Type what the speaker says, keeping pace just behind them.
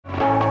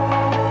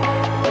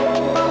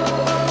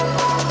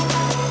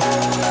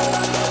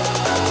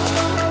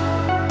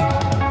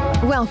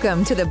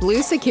Welcome to the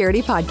Blue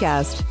Security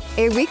Podcast,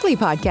 a weekly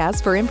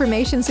podcast for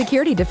information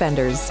security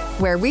defenders,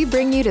 where we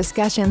bring you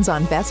discussions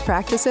on best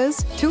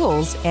practices,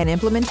 tools, and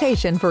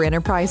implementation for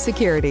enterprise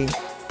security.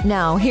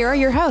 Now, here are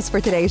your hosts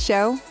for today's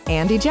show,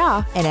 Andy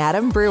Jha and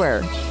Adam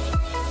Brewer.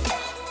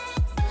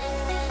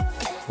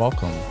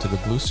 Welcome to the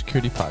Blue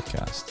Security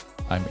Podcast.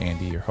 I'm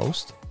Andy, your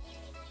host.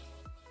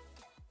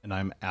 And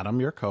I'm Adam,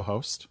 your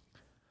co-host.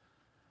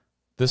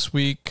 This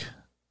week,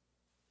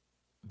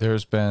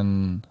 there's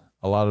been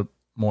a lot of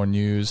more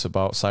news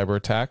about cyber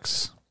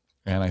attacks,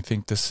 and I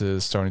think this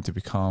is starting to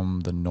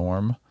become the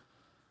norm.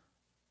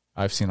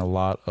 I've seen a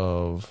lot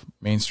of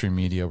mainstream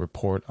media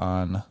report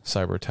on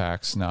cyber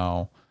attacks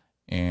now,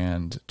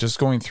 and just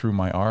going through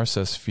my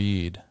RSS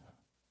feed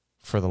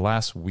for the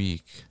last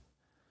week,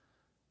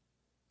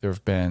 there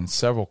have been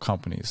several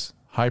companies,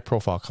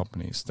 high-profile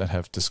companies, that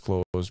have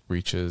disclosed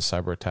breaches,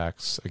 cyber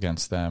attacks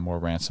against them, or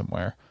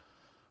ransomware.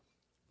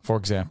 For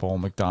example,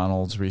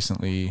 McDonald's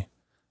recently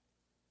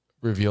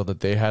revealed that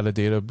they had a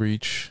data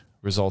breach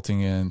resulting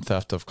in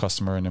theft of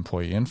customer and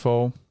employee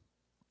info.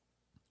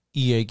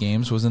 EA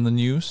Games was in the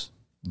news.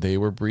 They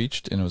were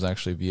breached, and it was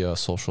actually via a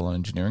social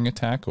engineering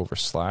attack over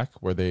Slack,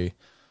 where they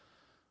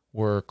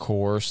were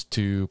coerced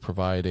to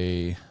provide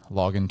a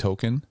login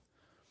token.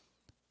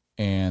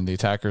 And the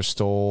attackers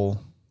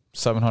stole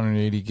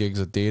 780 gigs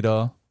of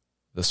data,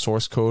 the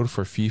source code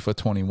for FIFA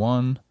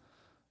 21,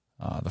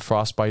 the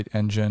Frostbite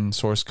engine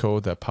source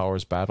code that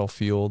powers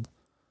Battlefield.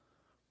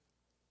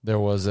 There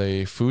was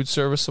a food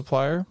service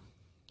supplier,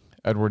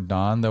 Edward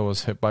Don, that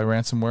was hit by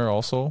ransomware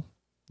also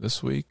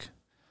this week.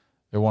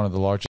 They're one of the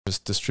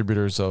largest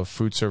distributors of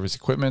food service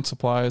equipment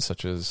supplies,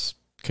 such as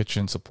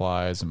kitchen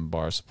supplies and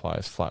bar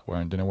supplies,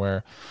 flatware and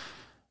dinnerware.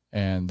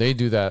 And they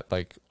do that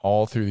like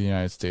all through the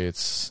United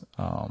States.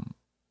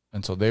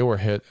 And so they were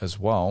hit as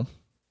well.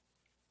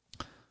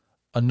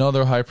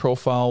 Another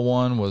high-profile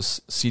one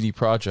was CD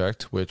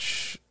Projekt,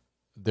 which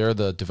they're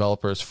the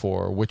developers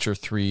for Witcher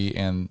 3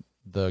 and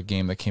the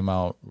game that came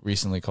out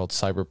recently called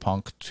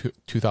Cyberpunk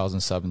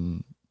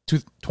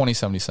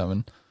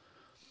 2077.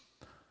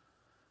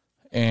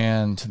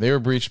 And they were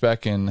breached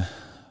back in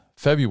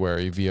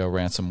February via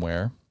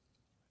ransomware.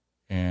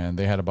 And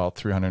they had about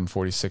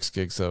 346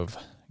 gigs of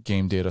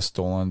game data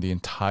stolen, the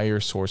entire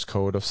source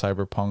code of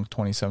Cyberpunk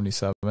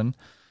 2077.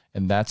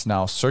 And that's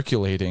now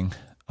circulating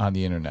on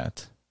the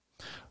internet.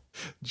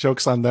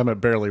 Joke's on them,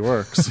 it barely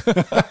works.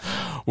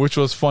 Which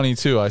was funny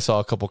too. I saw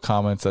a couple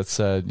comments that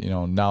said,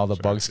 now the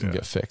bugs can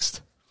get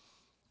fixed.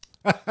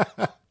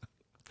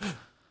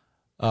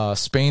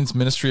 Spain's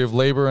Ministry of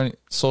Labor and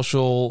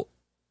Social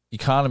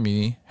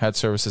Economy had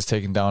services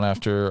taken down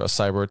after a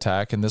cyber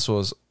attack, and this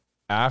was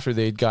after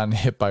they'd gotten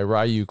hit by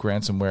Ryuk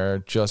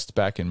ransomware just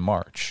back in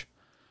March.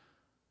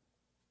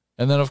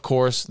 And then, of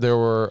course, there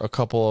were a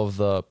couple of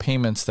the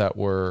payments that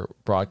were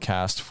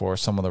broadcast for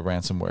some of the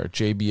ransomware.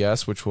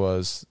 JBS, which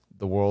was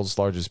the world's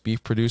largest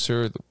beef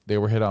producer, they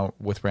were hit out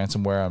with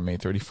ransomware on May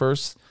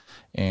 31st,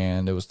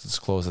 and it was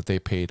disclosed that they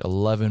paid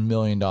 $11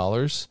 million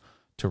to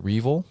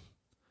Revil,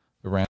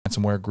 the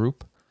ransomware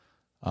group.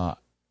 That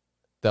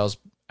was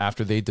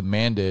after they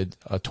demanded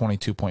a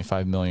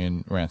 $22.5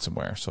 million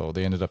ransomware, so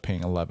they ended up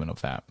paying 11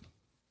 of that.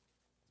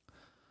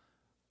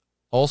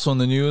 Also in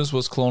the news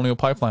was Colonial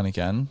Pipeline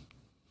again.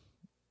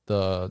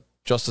 The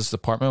Justice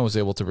Department was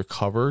able to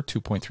recover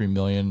 $2.3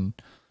 million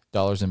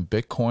in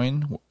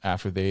Bitcoin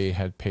after they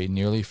had paid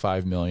nearly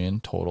 $5 million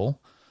total.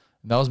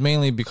 And that was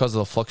mainly because of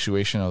the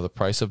fluctuation of the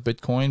price of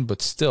Bitcoin,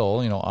 but still,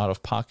 out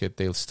of pocket,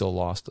 they still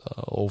lost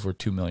over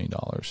 $2 million.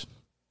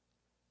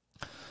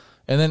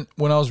 And then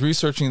when I was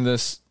researching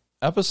this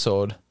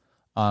episode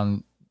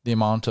on the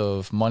amount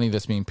of money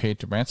that's being paid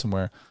to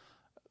ransomware,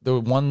 the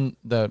one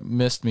that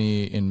missed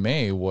me in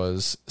May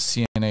was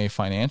CNA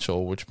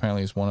Financial, which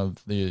apparently is one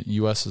of the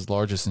U.S.'s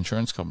largest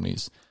insurance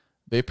companies.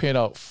 They paid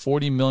out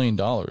 $40 million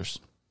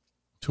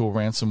to a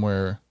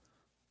ransomware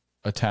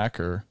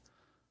attacker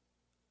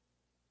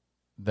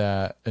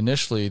that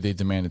initially they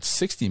demanded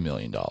 $60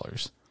 million.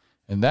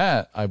 And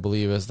that, I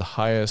believe, is the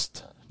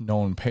highest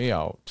known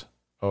payout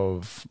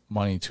of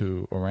money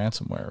to a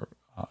ransomware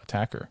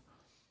attacker.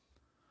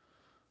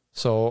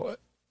 So,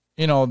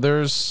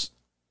 there's...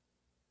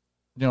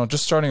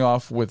 just starting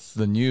off with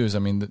the news, I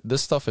mean,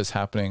 this stuff is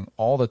happening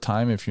all the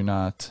time. If you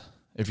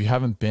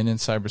haven't been in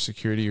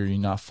cybersecurity or you're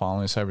not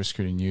following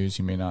cybersecurity news,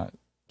 you may not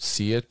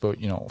see it. But,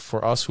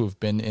 for us who have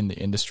been in the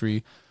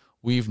industry,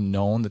 we've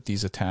known that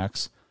these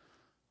attacks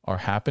are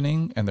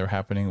happening, and they're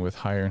happening with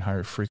higher and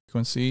higher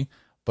frequency.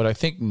 But I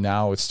think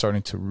now it's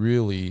starting to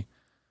really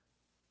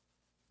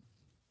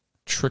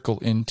trickle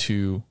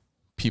into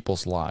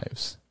people's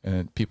lives,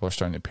 and people are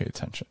starting to pay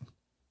attention.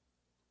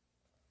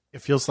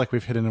 It feels like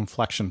we've hit an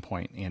inflection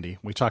point, Andy.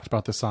 We talked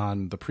about this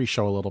on the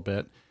pre-show a little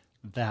bit,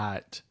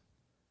 that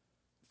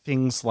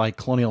things like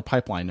Colonial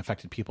Pipeline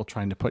affected people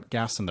trying to put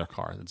gas in their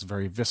car. It's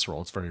very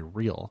visceral. It's very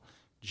real.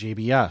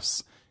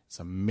 JBS is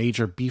a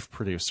major beef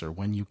producer.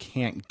 When you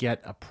can't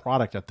get a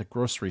product at the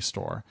grocery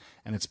store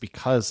and it's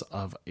because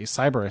of a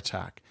cyber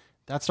attack,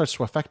 that starts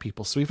to affect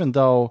people. So even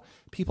though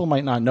people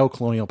might not know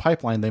Colonial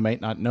Pipeline, they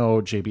might not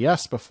know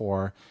JBS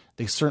before,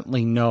 they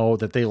certainly know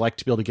that they like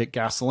to be able to get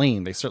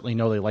gasoline. They certainly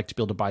know they like to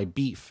be able to buy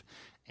beef.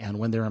 And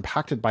when they're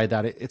impacted by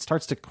that, it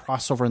starts to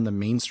cross over in the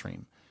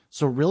mainstream.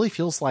 So it really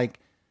feels like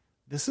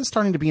this is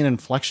starting to be an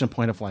inflection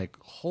point of like,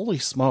 holy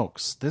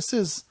smokes, this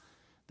is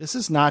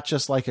not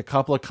just like a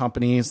couple of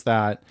companies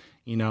that,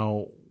 you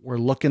know, were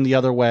looking the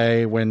other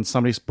way when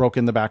somebody's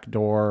broken the back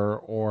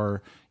door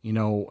or, you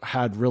know,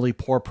 had really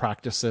poor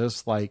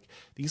practices. Like,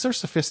 these are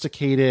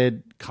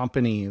sophisticated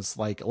companies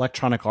like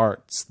Electronic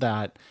Arts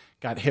that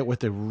got hit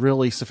with a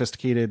really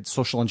sophisticated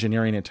social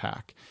engineering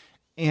attack.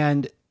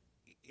 And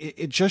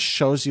it just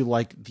shows you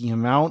like the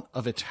amount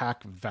of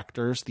attack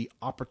vectors, the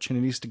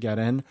opportunities to get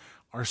in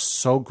are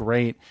so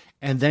great.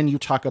 And then you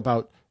talk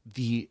about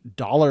the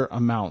dollar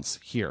amounts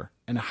here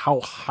and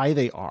how high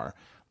they are.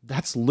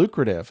 That's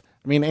lucrative.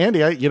 I mean,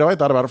 Andy, I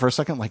thought about it for a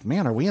second, like,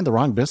 man, are we in the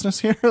wrong business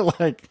here?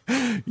 Like,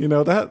 you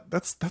know,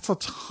 that's a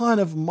ton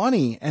of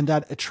money, and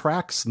that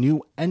attracts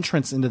new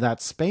entrants into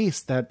that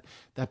space that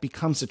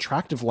becomes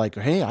attractive. Like,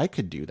 hey, I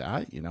could do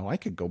that. You know, I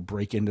could go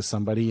break into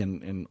somebody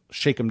and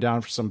shake them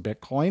down for some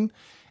Bitcoin.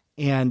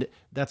 And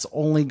that's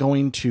only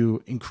going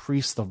to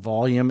increase the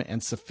volume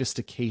and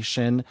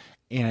sophistication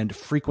and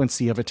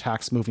frequency of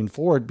attacks moving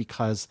forward,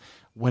 because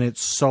when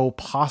it's so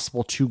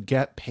possible to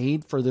get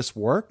paid for this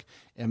work,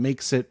 it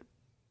makes it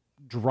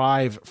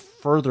drive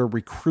further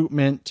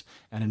recruitment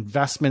and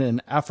investment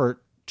and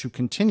effort to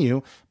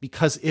continue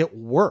because it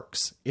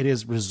works. It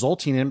is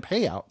resulting in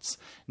payouts.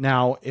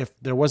 Now, if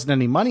there wasn't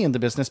any money in the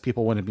business,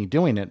 people wouldn't be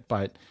doing it,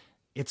 but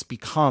it's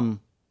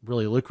become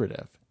really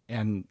lucrative.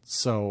 And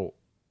so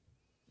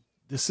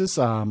this is,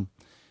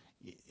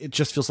 it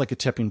just feels like a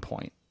tipping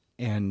point.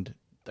 And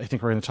I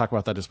think we're going to talk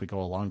about that as we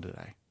go along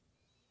today.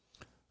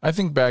 I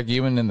think back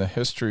even in the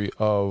history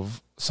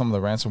of some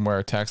of the ransomware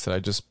attacks that I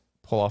just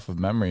pull off of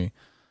memory,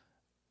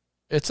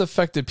 it's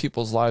affected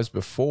people's lives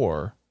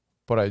before,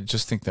 but I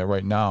just think that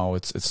right now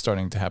it's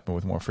starting to happen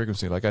with more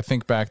frequency. Like, I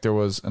think back, there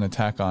was an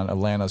attack on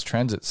Atlanta's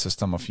transit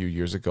system a few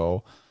years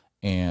ago,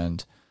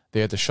 and they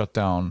had to shut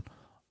down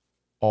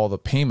all the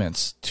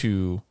payments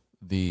to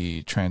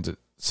the transit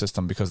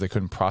system because they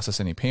couldn't process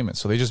any payments.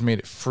 So they just made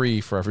it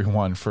free for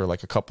everyone for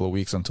like a couple of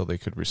weeks until they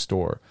could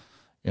restore.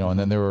 You know, and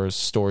then there were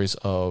stories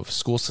of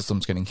school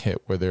systems getting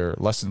hit where their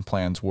lesson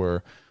plans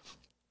were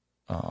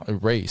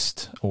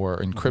erased or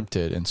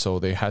encrypted, and so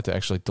they had to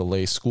actually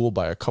delay school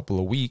by a couple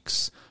of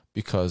weeks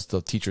because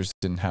the teachers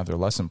didn't have their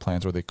lesson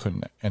plans, or they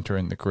couldn't enter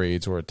in the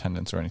grades or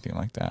attendance or anything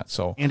like that.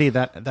 So, Andy,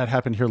 that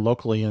happened here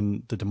locally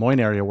in the Des Moines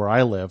area where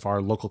I live.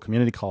 Our local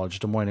community college,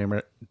 Des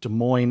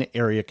Moines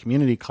Area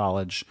Community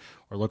College,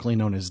 or locally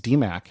known as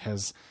DMAC,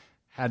 has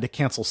had to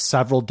cancel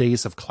several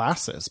days of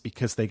classes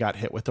because they got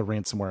hit with a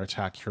ransomware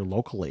attack here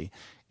locally.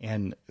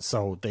 And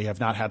so they have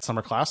not had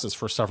summer classes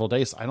for several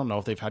days. I don't know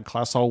if they've had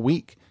class all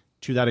week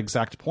to that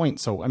exact point.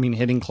 So, I mean,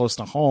 hitting close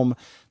to home,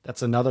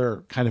 that's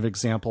another kind of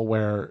example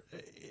where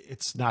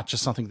it's not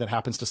just something that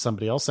happens to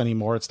somebody else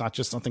anymore. It's not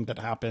just something that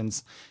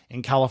happens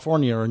in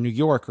California or New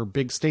York or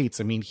big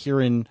states. I mean,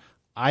 here in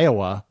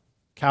Iowa,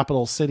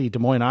 capital city, Des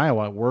Moines,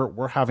 Iowa,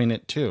 we're having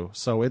it too.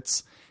 So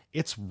it's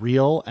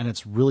real, and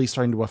it's really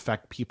starting to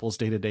affect people's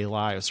day-to-day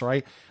lives. So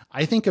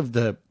I think of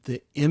the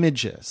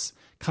images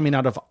coming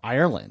out of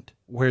Ireland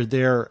where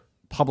their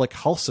public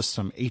health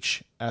system,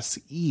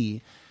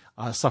 HSE,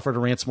 suffered a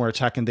ransomware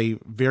attack, and they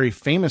very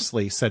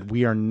famously said,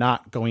 we are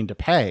not going to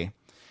pay.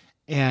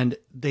 And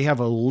they have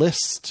a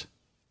list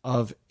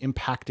of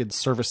impacted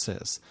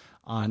services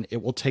on,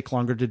 it will take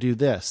longer to do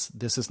this.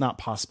 This is not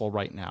possible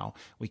right now.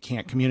 We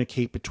can't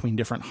communicate between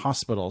different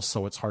hospitals,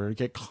 so it's harder to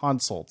get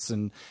consults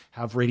and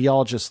have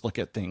radiologists look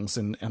at things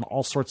and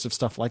all sorts of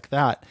stuff like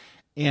that.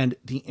 And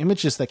the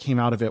images that came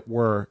out of it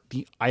were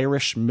the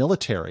Irish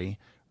military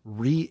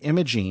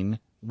re-imaging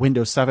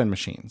Windows 7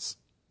 machines.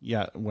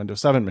 Yeah,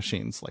 Windows 7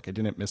 machines, like I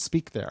didn't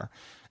misspeak there.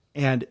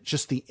 And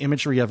just the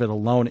imagery of it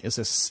alone is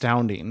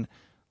astounding,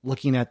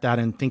 looking at that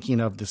and thinking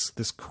of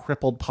this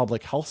crippled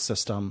public health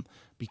system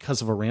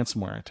because of a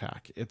ransomware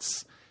attack.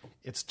 It's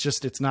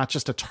not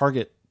just a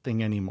Target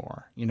thing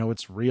anymore. You know,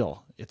 it's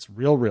real. It's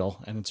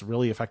real, and it's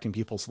really affecting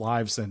people's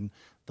lives, and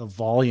the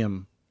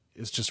volume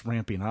is just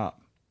ramping up.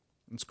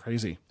 It's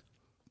crazy.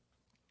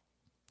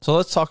 So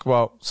let's talk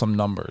about some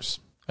numbers.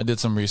 I did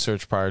some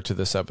research prior to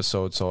this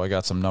episode, so I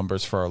got some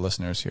numbers for our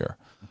listeners here.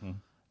 Mm-hmm.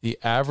 The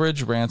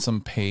average ransom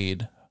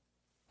paid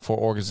for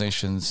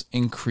organizations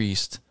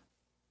increased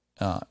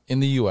in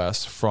the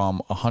U.S.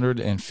 from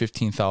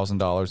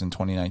 $115,000 in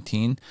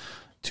 2019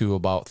 to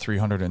about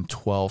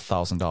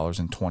 $312,000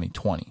 in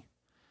 2020.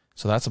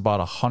 So that's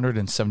about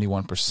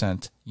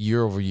 171%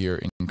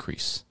 year-over-year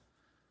increase.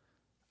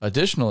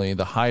 Additionally,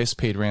 the highest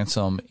paid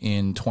ransom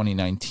in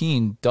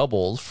 2019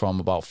 doubled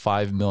from about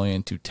 $5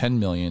 million to $10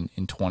 million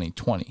in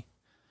 2020.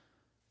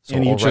 So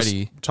and you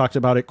already just talked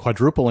about it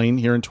quadrupling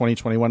here in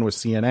 2021 with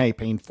CNA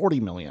paying $40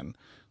 million.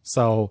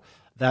 So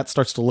that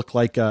starts to look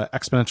like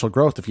exponential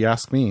growth, if you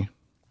ask me.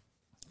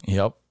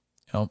 Yep.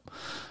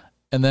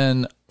 And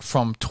then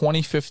from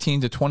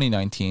 2015 to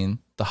 2019,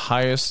 the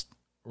highest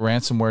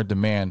ransomware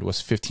demand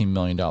was $15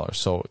 million.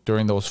 So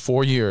during those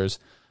 4 years,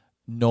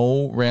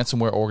 no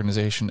ransomware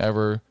organization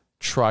ever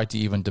tried to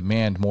even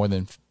demand more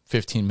than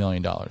 $15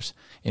 million.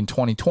 In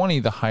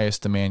 2020, the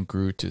highest demand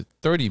grew to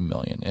 $30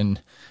 million.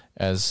 And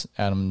as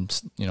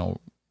Adam's,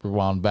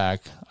 rewound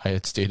back, I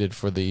had stated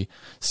for the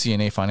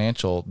CNA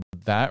Financial,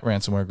 that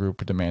ransomware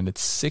group demanded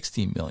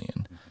 $60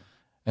 million.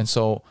 And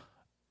so,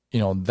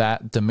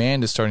 that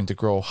demand is starting to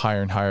grow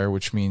higher and higher,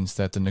 which means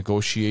that the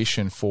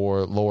negotiation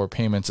for lower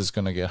payments is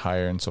going to get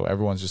higher. And so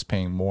everyone's just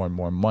paying more and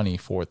more money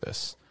for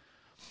this.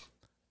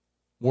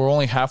 We're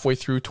only halfway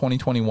through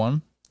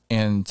 2021,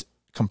 and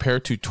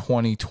compared to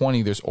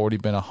 2020, there's already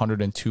been a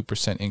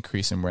 102%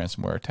 increase in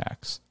ransomware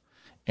attacks.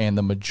 And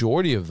the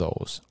majority of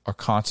those are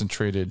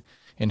concentrated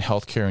in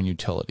healthcare and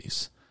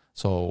utilities.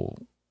 So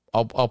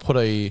I'll put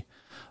a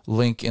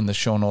link in the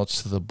show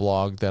notes to the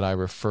blog that I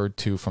referred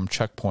to from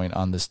Checkpoint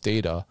on this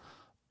data,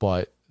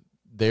 but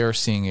they are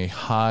seeing a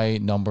high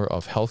number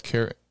of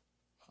healthcare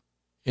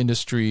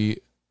industry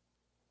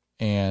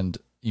and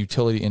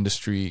utility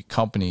industry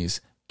companies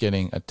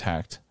getting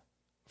attacked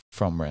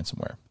from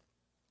ransomware.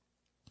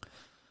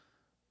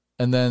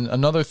 And then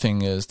another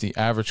thing is the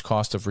average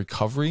cost of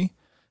recovery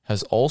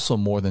has also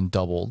more than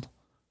doubled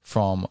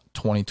from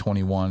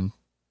 2020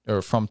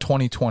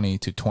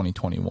 to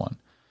 2021.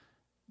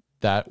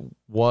 That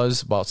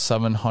was about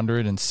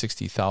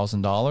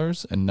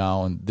 $760,000, and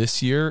now in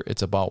this year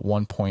it's about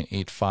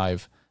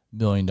 $1.85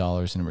 million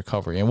in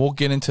recovery. And we'll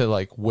get into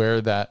like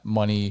where that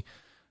money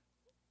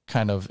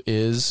kind of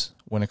is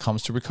when it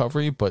comes to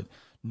recovery, but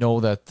know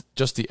that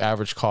just the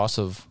average cost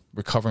of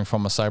recovering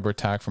from a cyber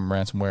attack from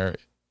ransomware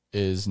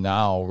is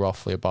now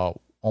roughly about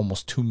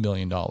almost $2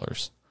 million.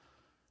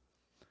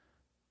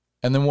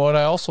 And then what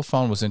I also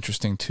found was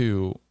interesting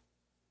too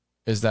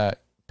is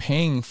that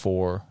paying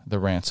for the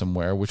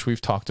ransomware, which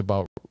we've talked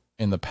about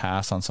in the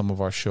past on some of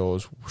our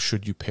shows,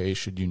 should you pay,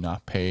 should you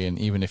not pay, and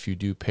even if you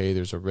do pay,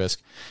 there's a risk.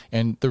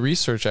 And the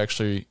research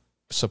actually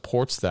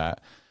supports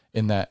that,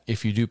 in that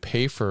if you do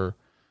pay for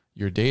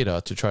your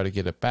data to try to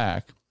get it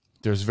back,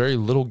 there's very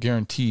little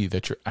guarantee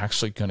that you're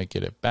actually going to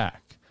get it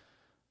back.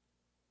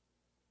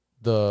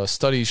 The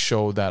studies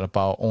show that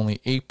about only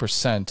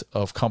 8%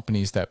 of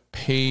companies that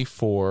pay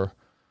for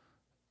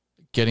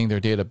getting their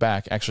data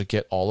back actually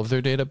get all of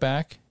their data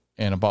back,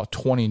 and about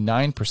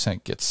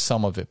 29% get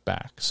some of it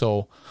back.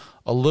 So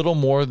a little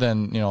more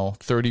than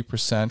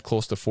 30%,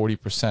 close to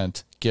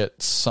 40%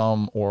 get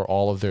some or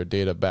all of their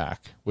data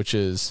back, which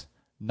is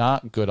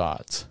not good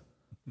odds.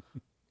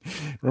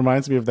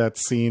 Reminds me of that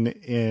scene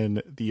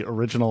in the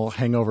original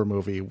Hangover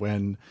movie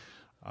when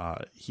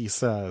he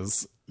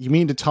says, "You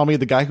mean to tell me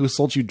the guy who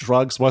sold you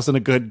drugs wasn't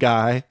a good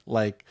guy?"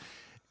 Like,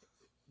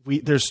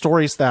 there's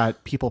stories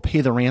that people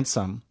pay the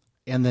ransom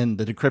and then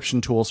the decryption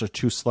tools are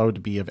too slow to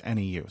be of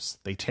any use.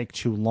 They take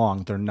too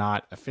long. They're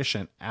not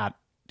efficient at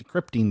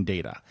decrypting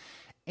data.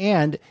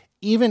 And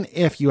even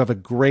if you have a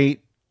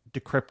great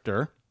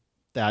decryptor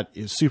that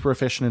is super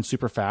efficient and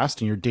super fast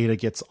and your data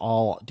gets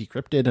all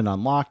decrypted and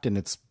unlocked and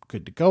it's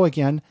good to go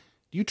again,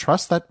 do you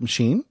trust that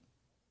machine?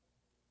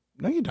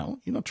 No, you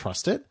don't. You don't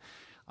trust it.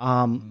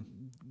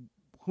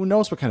 Who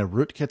knows what kind of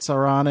rootkits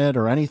are on it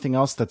or anything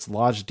else that's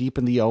lodged deep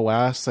in the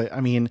OS.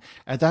 I mean,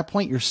 at that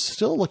point, you're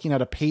still looking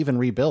at a pave and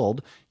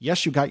rebuild.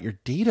 Yes, you got your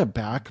data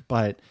back,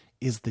 but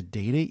is the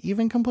data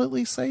even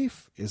completely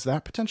safe? Is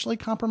that potentially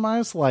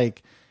compromised?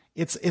 Like,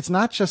 it's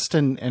not just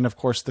and of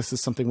course, this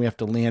is something we have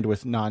to land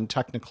with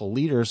non-technical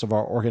leaders of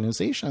our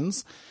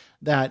organizations,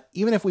 that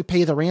even if we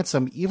pay the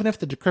ransom, even if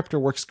the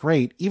decryptor works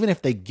great, even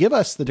if they give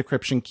us the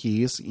decryption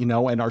keys,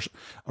 and are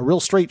a real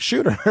straight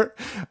shooter,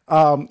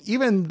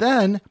 even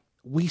then,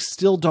 we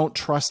still don't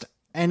trust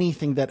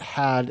anything that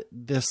had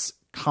this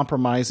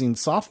compromising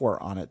software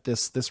on it,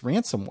 this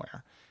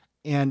ransomware.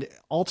 And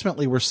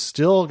ultimately, we're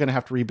still going to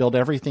have to rebuild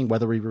everything,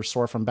 whether we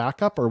restore from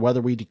backup or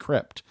whether we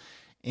decrypt.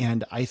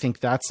 And I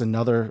think that's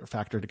another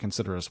factor to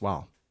consider as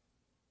well.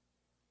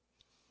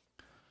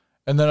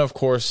 And then, of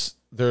course,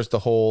 there's the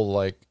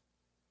whole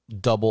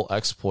double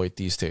exploit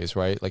these days,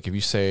 right? Like if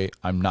you say,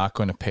 I'm not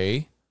going to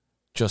pay,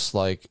 just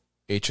like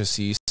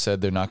HSE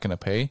said they're not going to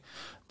pay,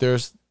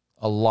 there's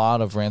a lot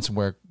of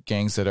ransomware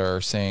gangs that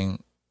are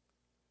saying,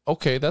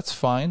 okay, that's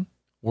fine.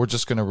 We're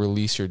just going to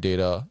release your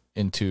data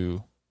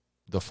into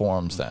the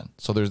forums then.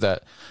 So there's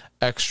that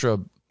extra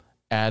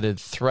added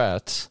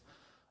threat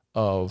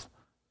of,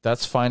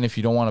 that's fine if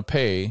you don't want to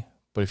pay,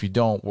 but if you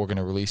don't, we're going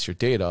to release your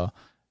data.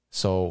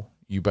 So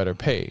you better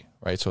pay,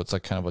 right? So it's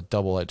like kind of a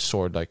double-edged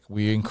sword. Like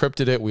we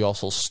encrypted it, we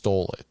also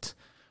stole it.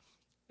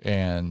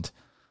 And,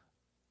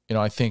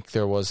 I think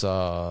there was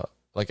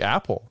like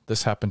Apple.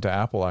 This happened to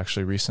Apple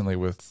actually recently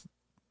with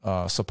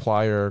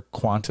supplier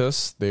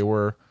Qantas.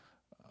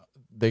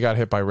 They got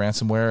hit by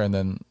ransomware, and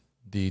then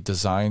the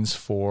designs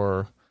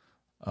for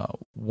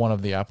one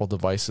of the Apple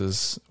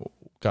devices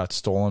got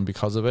stolen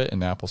because of it,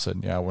 and Apple said,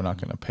 yeah, we're not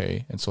going to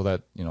pay. And so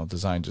that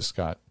design just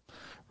got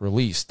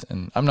released.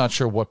 And I'm not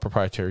sure what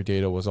proprietary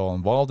data was all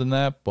involved in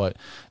that, but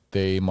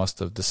they must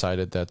have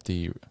decided that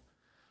the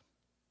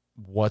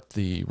what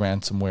the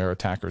ransomware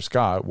attackers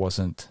got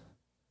wasn't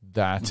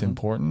that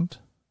important,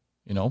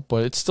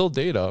 but it's still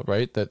data,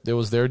 right? That it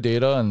was their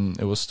data and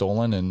it was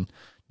stolen and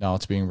now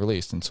it's being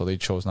released. And so they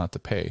chose not to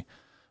pay.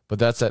 But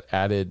that's that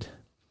added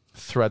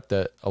threat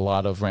that a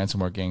lot of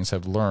ransomware gangs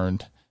have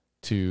learned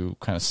to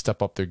kind of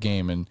step up their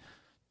game and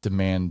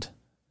demand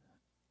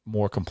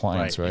more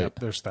compliance, right? Yep.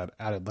 There's that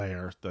added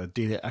layer, the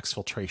data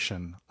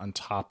exfiltration on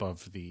top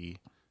of the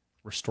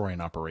restoring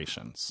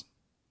operations.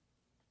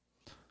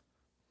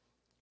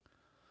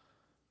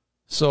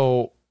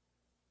 So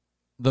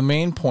the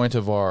main point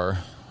of our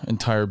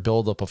entire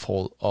buildup of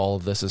all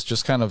of this is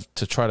just kind of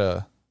to try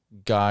to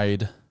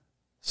guide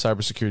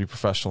cybersecurity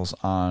professionals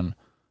on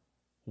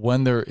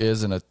when there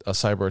is a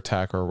cyber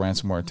attack or a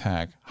ransomware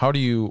attack, how do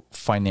you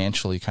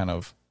financially kind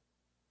of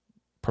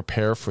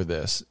prepare for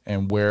this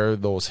and where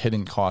those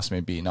hidden costs may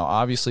be? Now,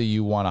 obviously,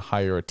 you want to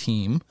hire a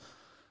team.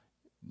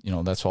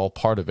 That's all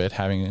part of it,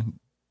 having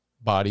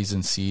bodies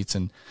and seats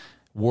and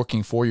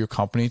working for your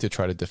company to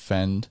try to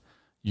defend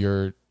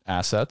your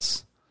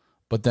assets.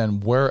 But then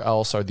where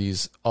else are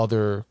these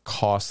other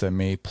costs that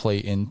may play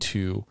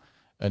into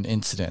an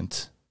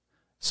incident?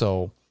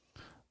 So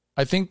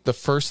I think the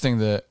first thing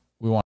that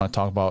we want to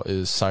talk about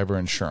is cyber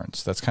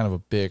insurance. That's kind of a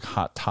big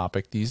hot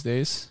topic these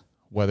days,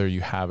 whether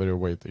you have it or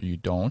whether you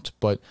don't.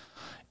 But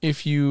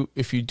if you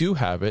do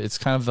have it, it's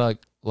kind of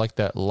like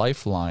that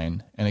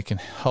lifeline, and it can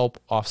help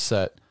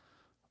offset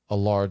a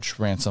large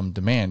ransom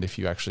demand if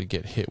you actually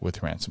get hit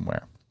with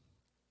ransomware.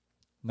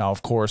 Now,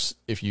 of course,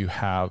 if you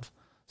have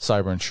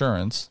cyber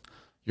insurance,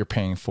 you're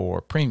paying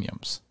for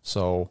premiums.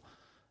 So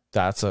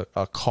that's a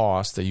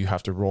cost that you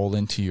have to roll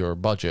into your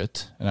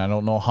budget. And I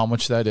don't know how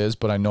much that is,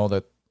 but I know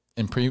that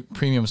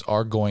premiums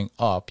are going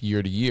up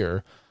year to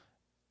year.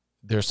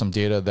 There's some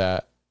data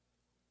that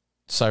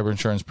cyber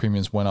insurance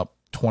premiums went up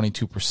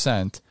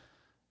 22%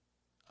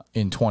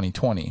 in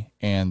 2020,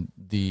 and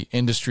the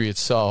industry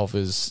itself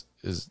is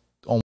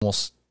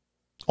almost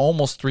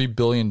 $3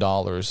 billion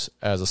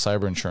as a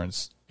cyber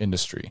insurance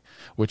industry,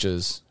 which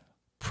is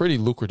pretty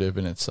lucrative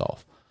in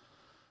itself.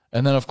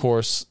 And then, of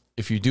course,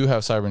 if you do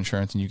have cyber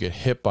insurance and you get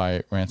hit by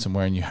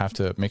ransomware and you have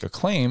to make a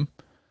claim,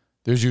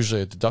 there's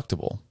usually a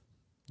deductible.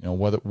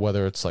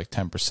 Whether it's like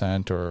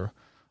 10% or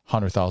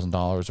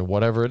 $100,000 or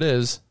whatever it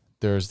is,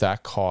 there's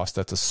that cost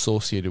that's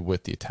associated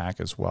with the attack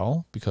as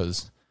well,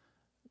 because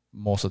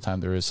most of the time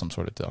there is some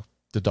sort of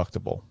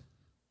deductible.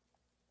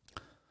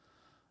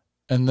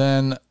 And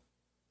then,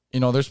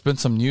 there's been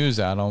some news,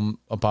 Adam,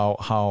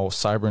 about how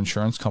cyber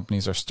insurance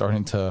companies are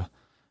starting to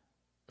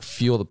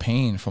feel the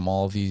pain from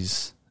all of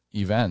these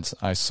events.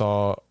 I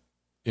saw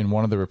in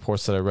one of the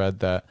reports that I read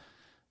that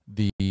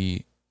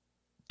the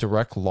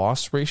direct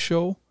loss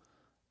ratio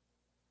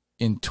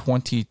in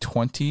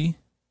 2020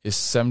 is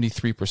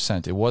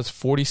 73%. It was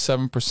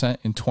 47%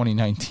 in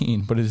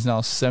 2019, but it is now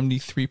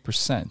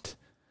 73%,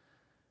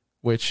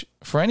 which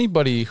for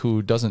anybody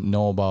who doesn't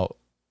know about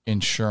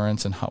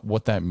insurance and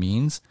what that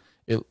means,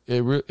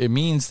 it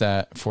means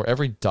that for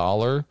every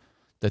dollar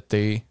that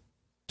they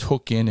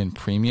took in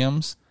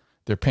premiums,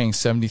 they're paying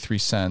 73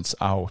 cents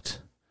out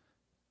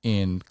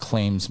in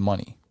claims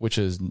money, which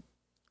is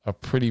a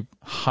pretty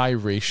high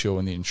ratio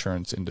in the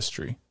insurance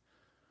industry.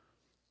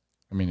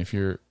 I mean, if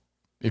your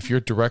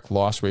direct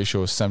loss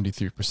ratio is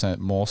 73%,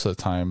 most of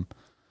the time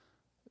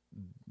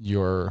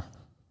you're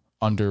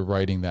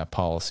underwriting that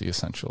policy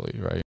essentially,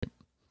 right?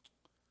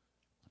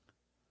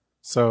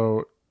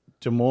 So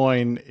Des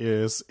Moines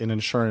is an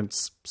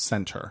insurance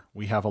center.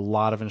 We have a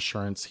lot of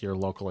insurance here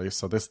locally.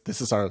 So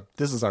this is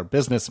our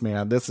business,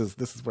 man. This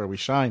is where we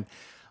shine.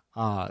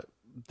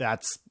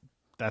 That's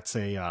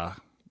a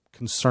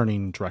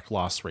concerning direct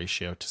loss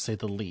ratio, to say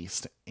the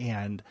least.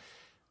 And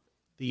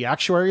the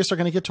actuaries are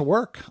going to get to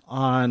work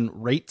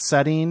on rate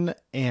setting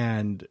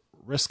and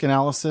risk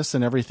analysis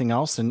and everything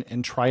else,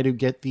 and try to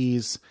get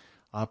these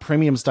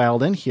premiums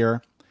dialed in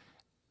here.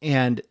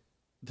 And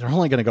they're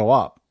only going to go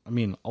up. I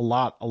mean, a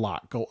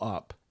lot go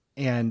up.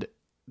 And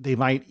they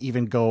might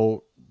even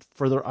go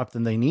further up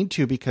than they need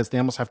to, because they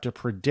almost have to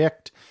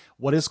predict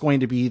what is going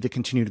to be the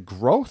continued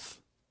growth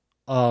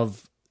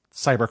of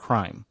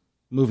cybercrime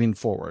moving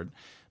forward,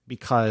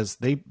 because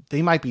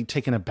they might be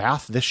taking a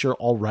bath this year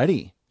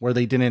already where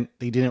they didn't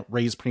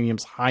raise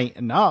premiums high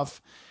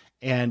enough.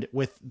 And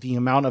with the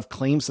amount of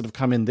claims that have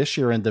come in this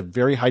year and the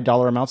very high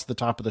dollar amounts at the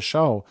top of the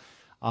show,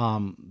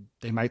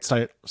 they might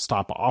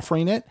stop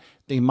offering it.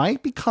 They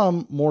might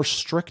become more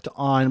strict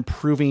on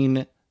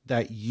proving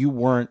that you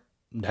weren't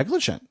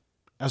negligent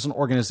as an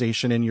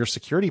organization in your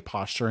security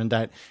posture and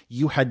that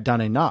you had done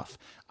enough.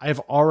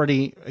 I've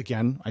already,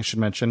 again, I should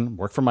mention,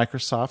 work for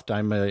Microsoft.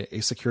 I'm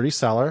a security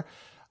seller.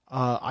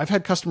 I've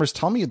had customers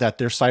tell me that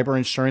their cyber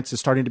insurance is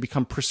starting to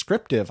become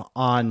prescriptive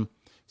on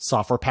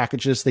software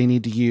packages they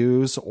need to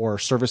use or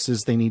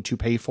services they need to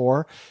pay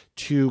for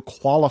to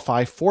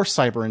qualify for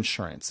cyber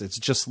insurance. It's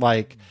just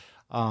like,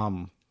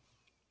 life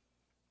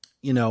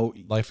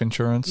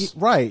insurance.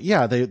 Right.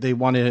 Yeah. They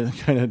want to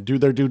kind of do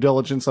their due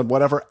diligence on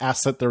whatever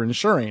asset they're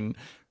insuring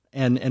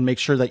and make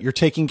sure that you're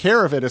taking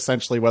care of it,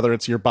 essentially, whether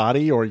it's your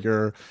body or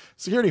your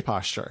security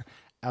posture.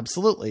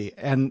 Absolutely.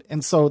 And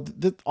so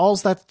all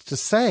that's to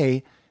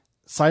say,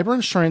 cyber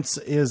insurance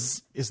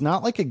is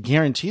not like a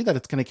guarantee that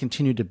it's going to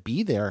continue to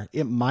be there.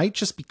 It might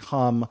just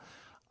become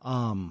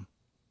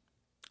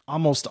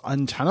almost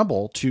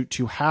untenable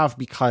to have,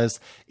 because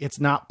it's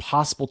not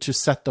possible to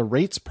set the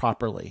rates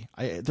properly.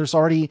 There's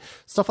already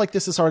stuff like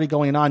this is already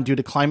going on due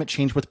to climate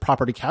change with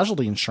property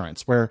casualty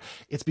insurance, where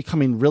it's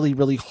becoming really,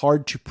 really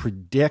hard to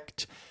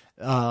predict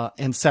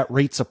and set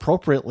rates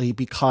appropriately,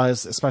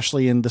 because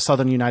especially in the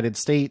southern United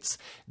States,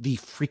 the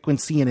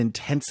frequency and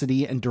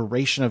intensity and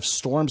duration of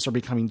storms are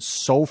becoming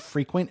so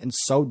frequent and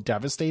so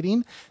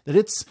devastating that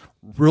it's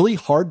really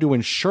hard to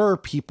insure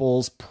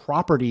people's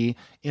property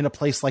in a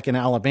place like in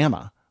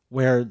Alabama,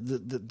 where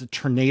the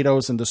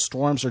tornadoes and the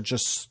storms are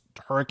just,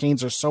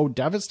 hurricanes are so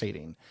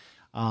devastating.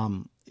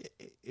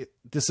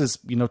 This is,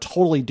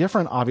 totally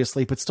different,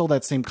 obviously, but still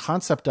that same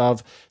concept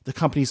of the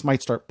companies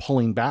might start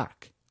pulling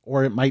back,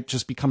 or it might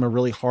just become a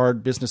really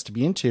hard business to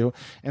be into.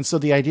 And so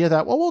the idea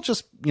that, well, we'll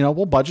just,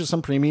 we'll budget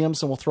some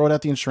premiums and we'll throw it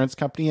at the insurance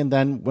company, and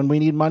then when we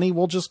need money,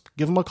 we'll just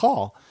give them a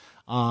call.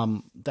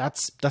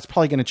 That's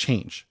probably going to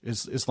change,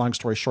 is long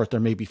story short. There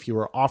may be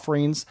fewer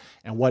offerings,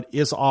 and what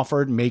is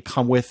offered may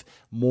come with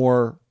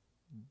more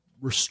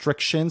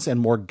restrictions and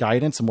more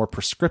guidance and more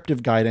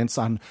prescriptive guidance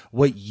on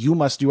what you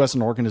must do as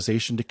an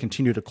organization to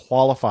continue to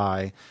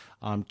qualify,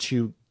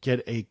 to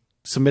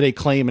submit a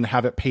claim and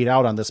have it paid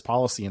out on this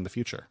policy in the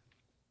future.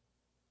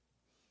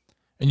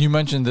 And you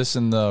mentioned this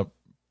in the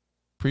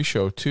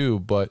pre-show too,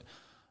 but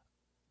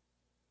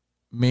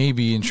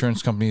maybe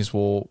insurance companies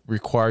will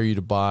require you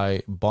to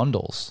buy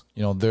bundles.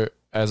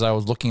 As I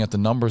was looking at the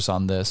numbers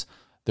on this,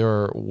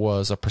 there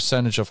was a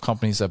percentage of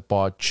companies that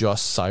bought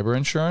just cyber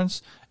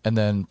insurance, and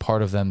then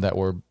part of them that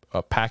were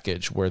a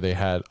package where they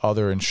had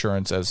other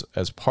insurance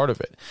as part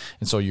of it.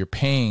 And so you're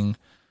paying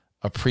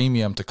a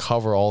premium to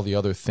cover all the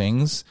other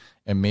things.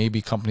 And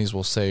maybe companies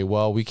will say,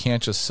 well, we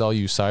can't just sell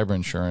you cyber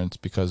insurance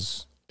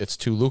because it's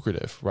too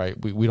lucrative, right?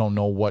 We don't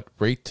know what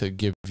rate to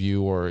give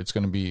you, or it's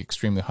going to be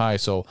extremely high.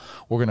 So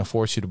we're going to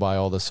force you to buy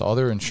all this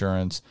other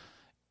insurance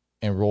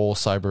and roll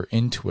cyber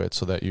into it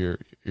so that you're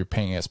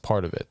paying as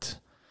part of it.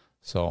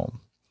 So,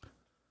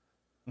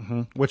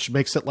 which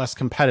makes it less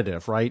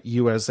competitive, right?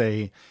 You as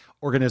a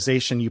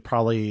organization, you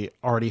probably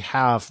already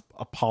have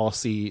a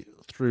policy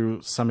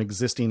through some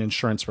existing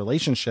insurance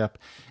relationship.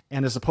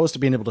 And as opposed to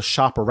being able to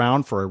shop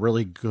around for a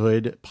really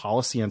good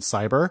policy in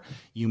cyber,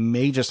 you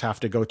may just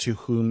have to go to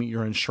whom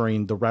you're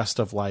insuring the rest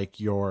of like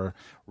your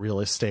real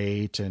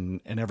estate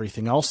and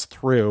everything else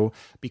through,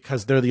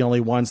 because they're the only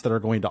ones that are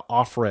going to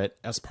offer it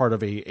as part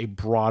of a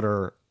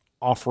broader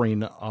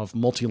offering of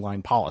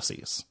multi-line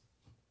policies.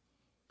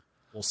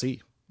 We'll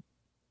see.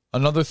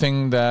 Another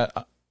thing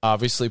that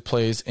obviously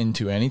plays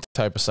into any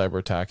type of cyber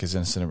attack is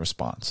incident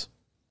response.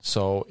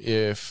 So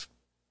if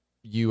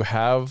you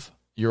have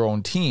your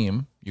own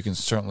team, you can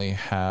certainly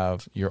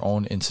have your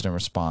own incident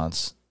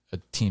response, a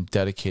team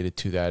dedicated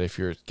to that if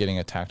you're getting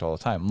attacked all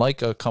the time.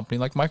 Like a company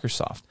like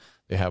Microsoft,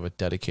 they have a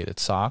dedicated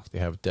SOC, they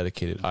have a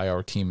dedicated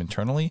IR team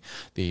internally.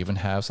 They even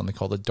have something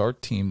called a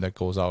DART team that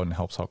goes out and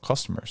helps out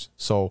customers.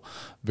 So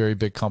very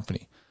big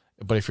company.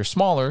 But if you're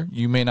smaller,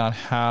 you may not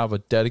have a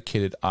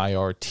dedicated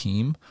IR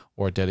team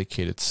or a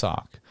dedicated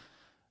SOC.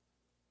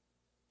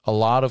 A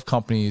lot of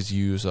companies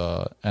use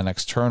an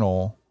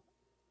external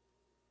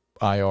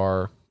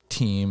IR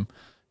team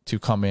to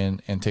come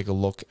in and take a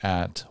look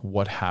at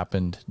what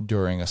happened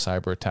during a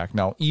cyber attack.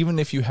 Now, even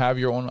if you have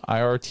your own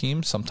IR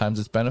team, sometimes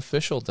it's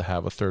beneficial to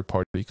have a third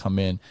party come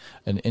in,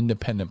 an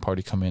independent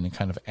party come in and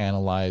kind of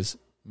analyze,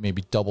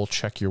 maybe double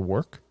check your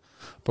work.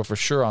 But for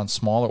sure on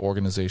smaller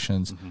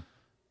organizations,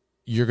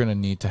 you're going to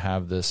need to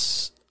have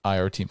this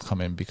IR team come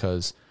in,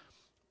 because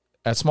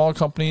at smaller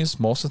companies,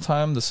 most of the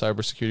time, the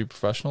cybersecurity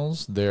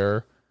professionals,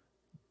 they're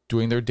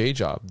doing their day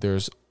job.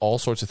 There's all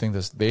sorts of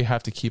things that they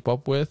have to keep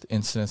up with,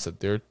 incidents that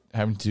they're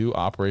having to do,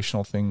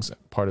 operational things,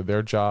 part of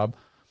their job.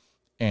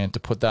 And to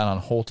put that on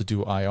hold to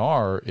do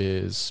IR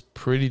is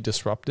pretty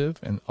disruptive,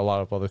 and a lot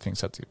of other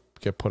things have to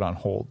get put on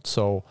hold.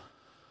 So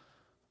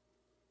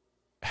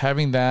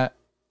having that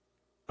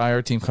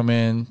IR team come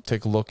in,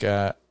 take a look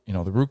at,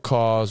 the root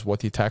cause,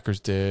 what the attackers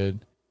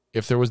did,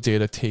 if there was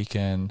data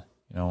taken,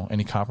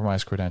 any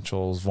compromised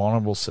credentials,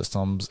 vulnerable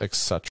systems,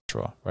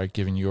 etc., right?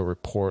 Giving you a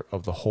report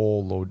of the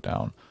whole load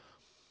down.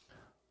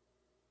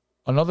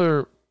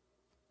 Another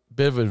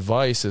bit of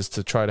advice is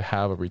to try to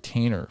have a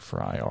retainer for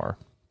IR.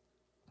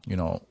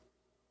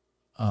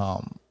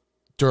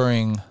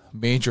 During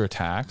major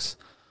attacks,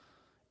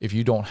 if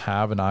you don't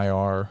have an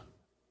IR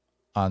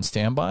on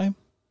standby,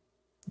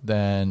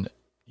 then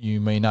you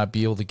may not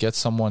be able to get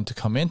someone to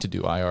come in to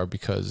do IR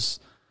because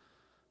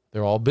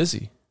they're all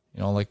busy.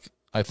 Like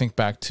I think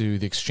back to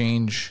the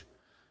Exchange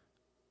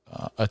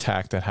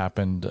attack that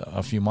happened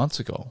a few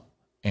months ago.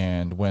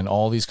 And when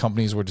all these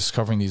companies were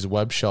discovering these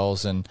web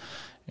shells and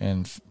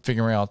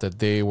figuring out that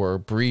they were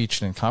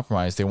breached and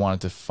compromised, they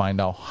wanted to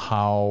find out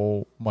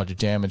how much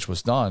damage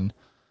was done.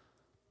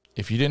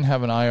 If you didn't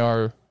have an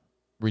IR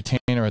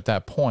retainer at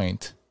that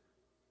point,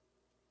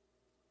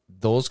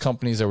 those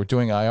companies that were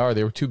doing IR,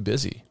 they were too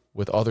busy.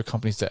 with other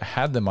companies that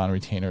had them on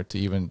retainer to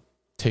even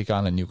take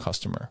on a new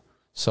customer.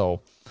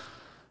 So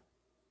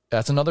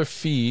that's another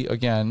fee.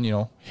 Again,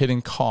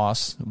 hitting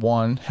costs.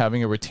 One,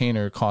 having a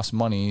retainer costs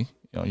money.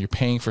 You're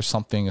paying for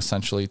something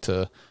essentially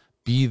to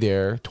be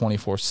there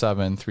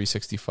 24/7,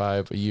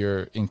 365 a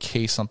year in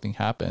case something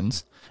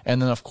happens. And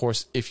then, of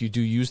course, if you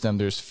do use them,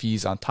 there's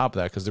fees on top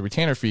of that, because the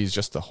retainer fee is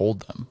just to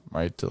hold them,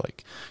 right? To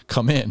like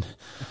come in.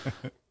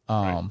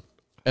 Right.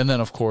 And then,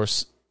 of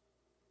course,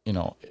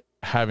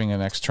 having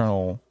an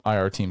external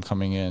IR team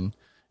coming in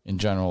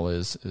general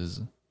is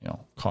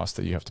cost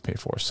that you have to pay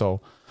for. So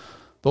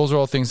those are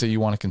all things that you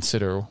want to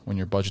consider when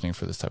you're budgeting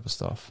for this type of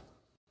stuff.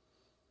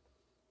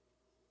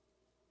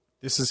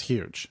 This is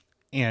huge.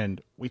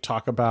 And we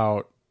talk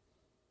about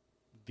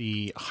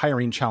the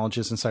hiring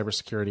challenges in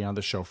cybersecurity on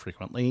the show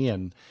frequently,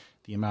 and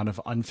the amount of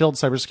unfilled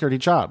cybersecurity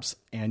jobs.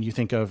 And you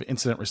think of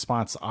incident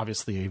response,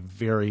 obviously a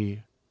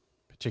very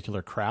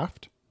particular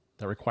craft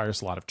that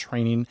requires a lot of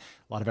training,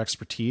 a lot of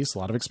expertise, a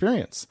lot of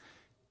experience.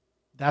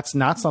 That's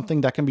not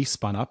something that can be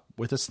spun up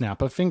with a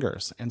snap of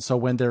fingers. And so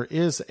when there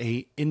is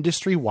a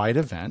industry-wide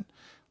event,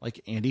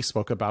 like Andy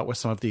spoke about with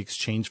some of the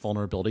Exchange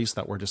vulnerabilities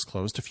that were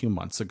disclosed a few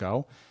months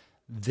ago,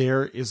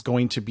 there is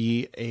going to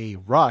be a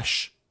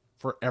rush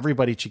for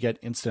everybody to get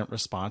incident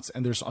response,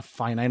 and there's a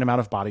finite amount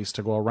of bodies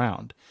to go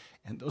around.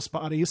 And those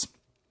bodies,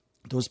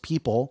 those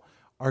people,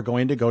 are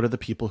going to go to the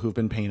people who've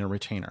been paying a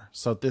retainer.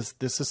 So this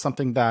is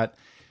something that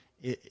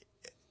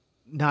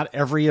not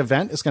every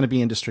event is going to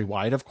be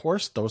industry-wide, of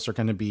course. Those are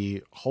going to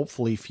be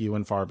hopefully few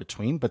and far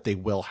between, but they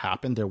will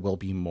happen. There will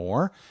be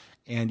more.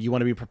 And you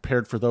want to be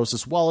prepared for those,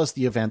 as well as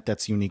the event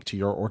that's unique to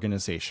your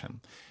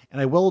organization. And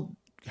I will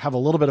have a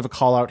little bit of a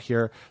call out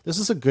here. This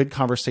is a good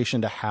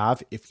conversation to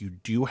have if you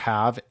do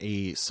have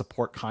a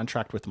support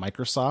contract with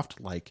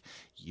Microsoft, like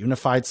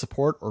Unified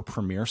Support or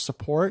Premier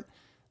Support.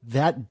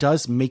 That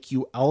does make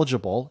you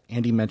eligible.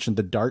 Andy mentioned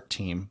the DART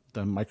team,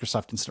 the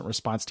Microsoft Incident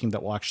Response team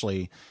that will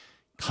actually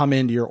come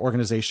into your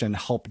organization,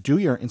 help do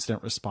your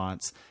incident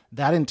response.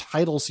 That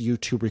entitles you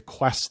to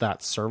request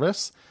that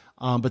service.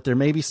 But there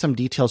may be some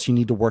details you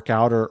need to work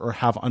out or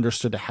have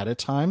understood ahead of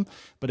time.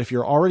 But if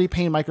you're already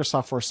paying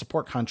Microsoft for a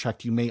support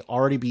contract, you may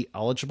already be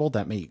eligible.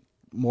 That may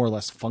more or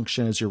less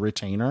function as your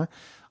retainer.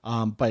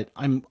 But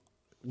I'm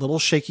a little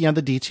shaky on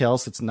the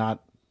details. It's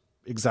not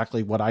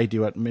exactly what I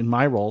do in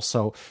my role.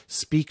 So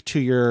speak to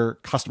your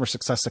customer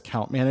success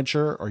account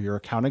manager or your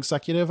account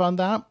executive on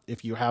that,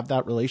 if you have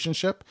that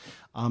relationship,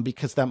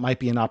 because that might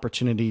be an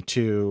opportunity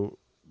to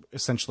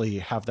essentially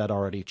have that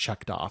already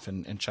checked off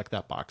and check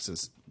that box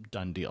as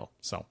done deal.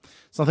 So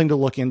something to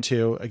look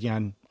into.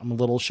 Again, I'm a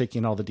little shaky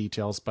in all the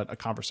details, but a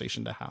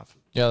conversation to have.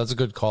 Yeah, that's a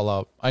good call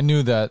out. I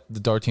knew that the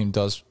DART team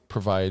does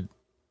provide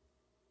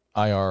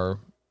IR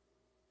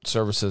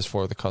services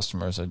for the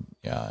customers. And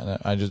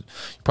I just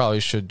probably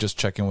should just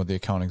check in with the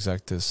account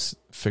exec to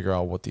figure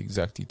out what the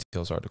exact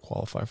details are to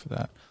qualify for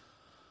that.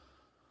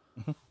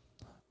 Mm-hmm.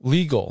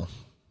 Legal.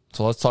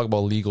 So let's talk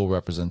about legal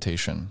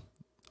representation.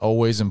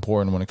 Always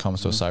important when it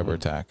comes to a cyber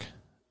attack.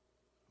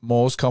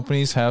 Most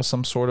companies have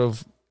some sort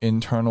of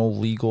internal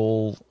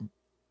legal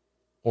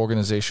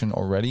organization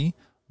already,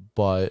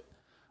 but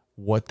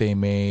what they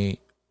may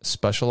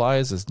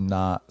specialize is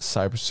not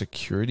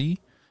cybersecurity.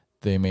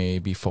 They may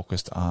be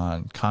focused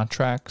on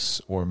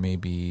contracts or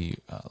maybe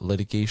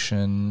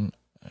litigation,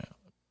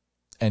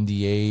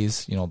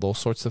 NDAs, those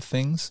sorts of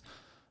things.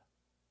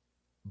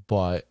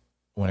 But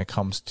when it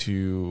comes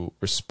to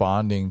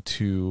responding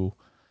to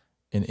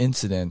an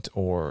incident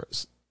or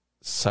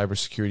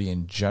cybersecurity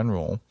in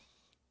general,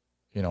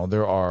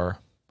 there are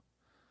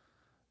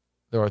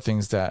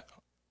things that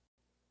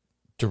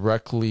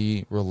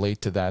directly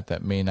relate to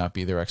that may not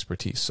be their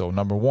expertise. So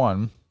number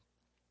one,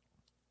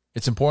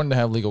 it's important to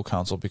have legal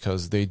counsel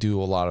because they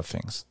do a lot of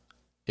things.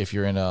 If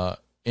you're in a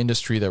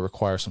industry that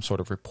requires some sort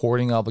of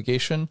reporting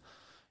obligation,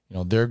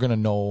 they're going to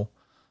know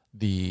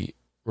the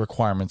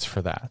requirements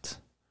for that.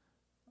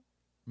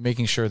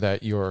 Making sure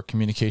that your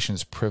communication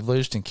is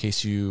privileged in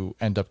case you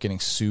end up getting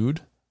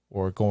sued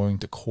or going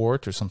to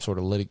court or some sort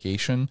of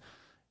litigation.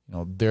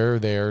 They're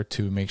there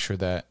to make sure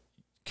that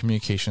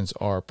communications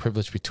are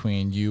privileged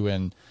between you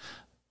and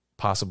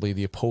possibly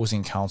the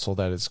opposing counsel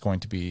that is going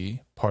to be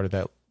part of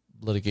that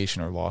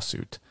litigation or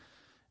lawsuit.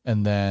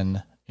 And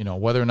then,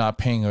 whether or not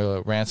paying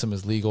a ransom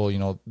is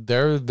legal,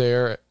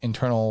 their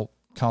internal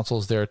counsel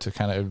is there to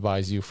kind of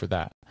advise you for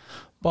that.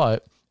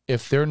 But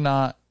if they're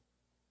not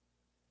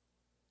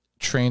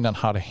trained on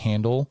how to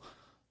handle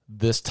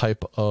this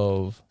type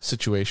of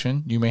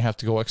situation, you may have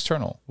to go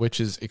external, which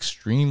is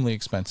extremely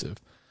expensive.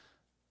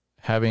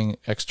 Having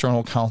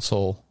external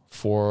counsel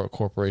for a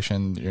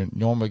corporation, you're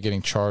normally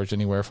getting charged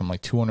anywhere from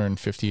like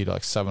 $250 to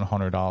like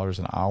 $700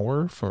 an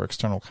hour for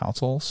external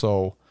counsel.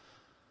 So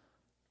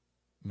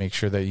make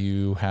sure that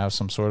you have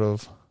some sort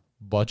of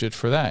budget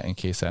for that in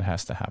case that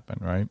has to happen,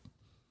 right?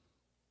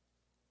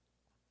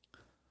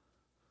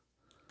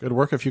 Good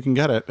work if you can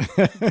get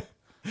it.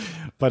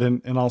 But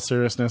in all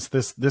seriousness,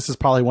 this is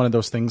probably one of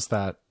those things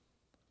that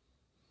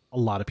a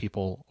lot of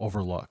people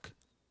overlook.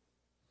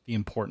 The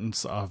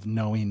importance of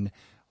knowing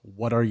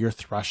what are your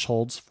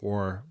thresholds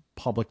for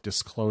public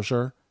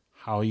disclosure,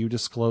 how you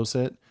disclose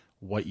it,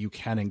 what you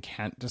can and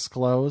can't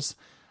disclose,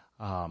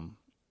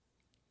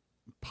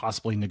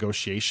 possibly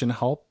negotiation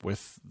help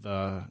with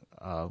the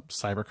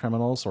cyber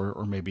criminals,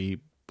 or maybe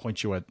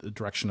point you at the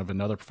direction of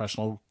another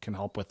professional can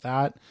help with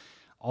that.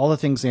 All the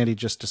things Andy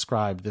just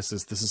described, this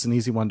is an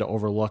easy one to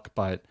overlook,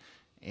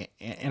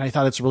 and I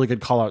thought it's a really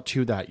good call out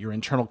too, that your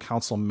internal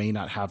counsel may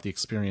not have the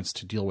experience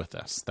to deal with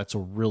this. That's a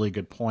really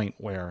good point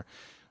where,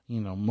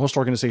 most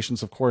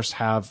organizations, of course,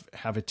 have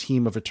a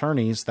team of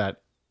attorneys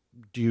that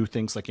do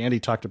things like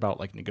Andy talked about,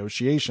 like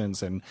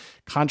negotiations and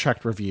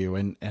contract review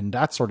and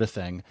that sort of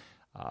thing.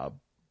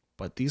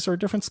 But these are a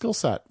different skill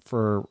set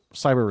for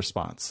cyber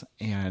response,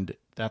 and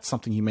that's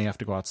something you may have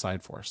to go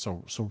outside for.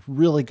 So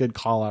really good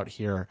call out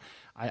here.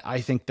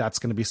 I think that's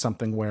going to be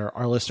something where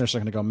our listeners are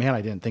going to go, man,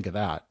 I didn't think of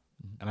that.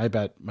 And I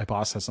bet my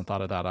boss hasn't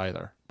thought of that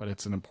either, but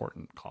it's an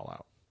important call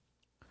out.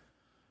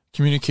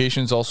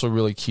 Communication is also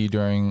really key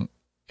during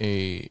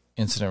a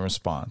incident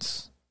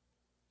response.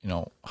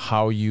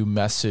 How you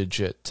message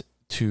it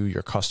to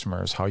your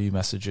customers, how you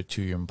message it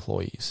to your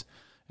employees.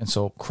 And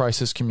so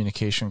crisis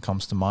communication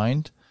comes to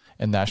mind,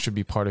 and that should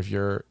be part of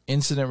your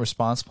incident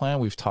response plan.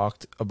 We've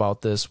talked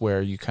about this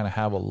where you kind of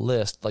have a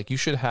list, like you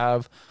should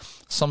have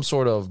some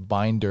sort of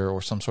binder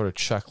or some sort of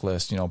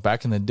checklist.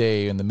 Back in the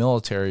day in the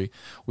military,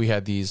 we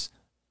had these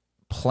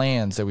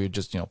plans that we would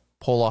just,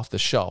 pull off the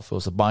shelf. It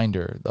was a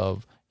binder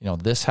of,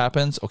 this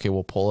happens. Okay,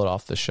 we'll pull it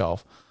off the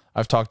shelf.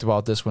 I've talked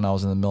about this when I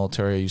was in the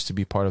military. I used to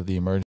be part of the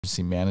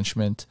emergency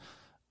management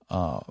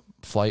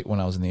flight when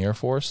I was in the Air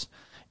Force,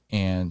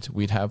 and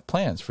we'd have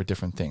plans for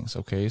different things.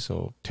 Okay,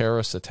 so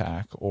terrorist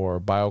attack or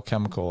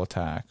biochemical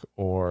attack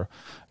or,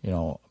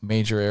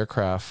 major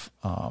aircraft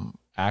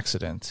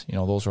accident.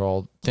 Those are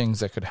all things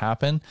that could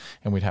happen,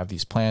 and we'd have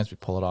these plans. We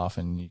pull it off,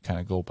 and you kind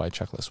of go by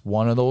checklist.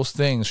 One of those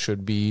things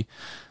should be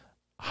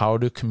how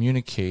to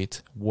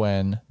communicate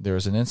when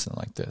there's an incident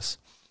like this.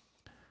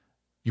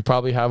 You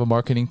probably have a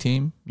marketing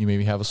team. You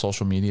maybe have a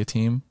social media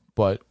team,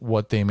 but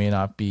what they may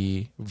not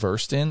be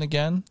versed in,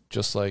 again,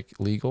 just like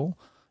legal,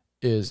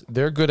 is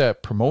they're good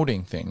at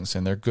promoting things,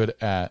 and they're good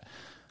at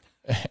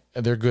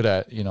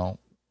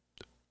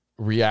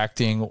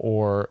reacting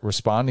or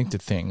responding to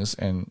things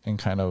and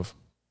kind of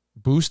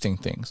boosting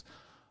things.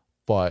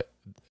 But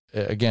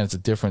again, it's a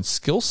different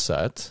skill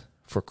set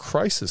for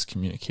crisis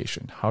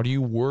communication. How do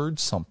you word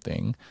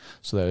something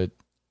so that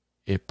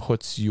it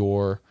puts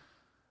your,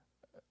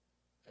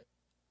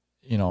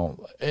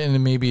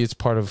 and maybe it's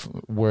part of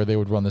where they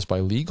would run this by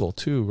legal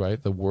too,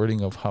 right? The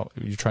wording of how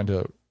you're trying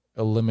to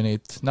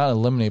not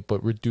eliminate,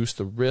 but reduce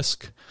the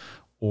risk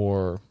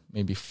or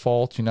maybe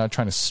fault. You're not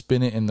trying to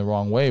spin it in the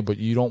wrong way, but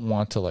you don't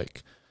want to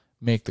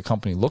make the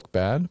company look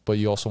bad, but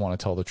you also want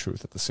to tell the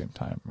truth at the same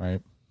time,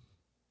 right?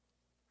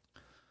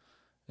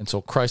 And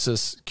so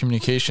crisis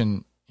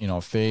communication,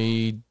 if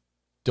they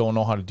don't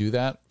know how to do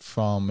that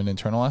from an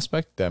internal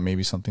aspect, that may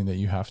be something that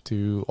you have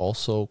to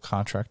also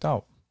contract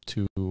out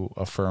to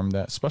a firm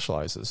that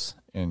specializes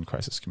in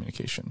crisis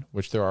communication,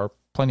 which there are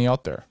plenty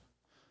out there.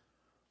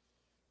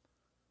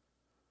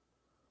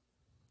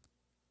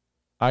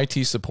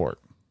 IT support.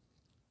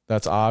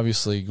 That's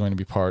obviously going to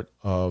be part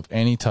of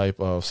any type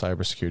of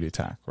cybersecurity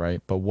attack,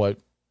 right? But what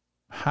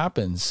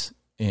happens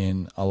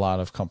in a lot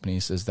of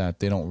companies is that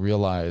they don't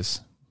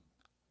realize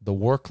the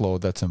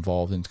workload that's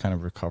involved in kind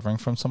of recovering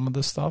from some of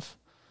this stuff.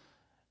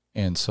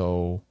 And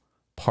so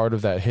part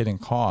of that hidden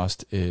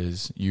cost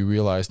is you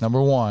realize,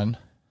 number one,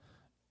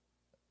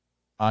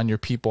 on your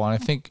people, and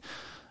I think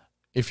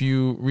if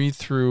you read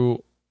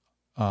through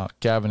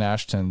Gavin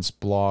Ashton's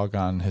blog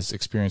on his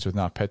experience with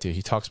NotPetya,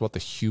 he talks about the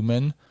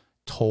human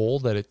toll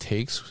that it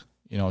takes,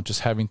 just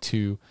having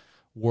to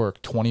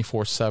work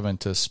 24/7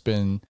 to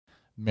spin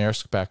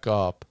Maersk back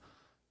up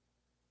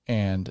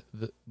and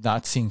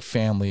not seeing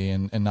family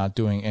and not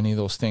doing any of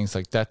those things.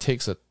 Like that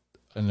takes an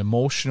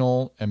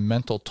emotional and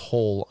mental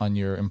toll on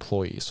your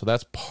employees. So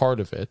that's part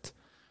of it.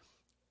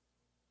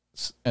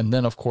 And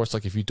then of course,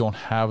 if you don't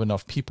have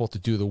enough people to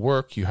do the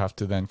work, you have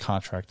to then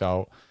contract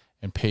out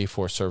and pay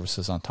for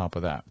services on top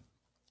of that,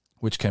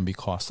 which can be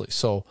costly.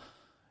 So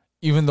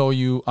even though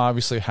you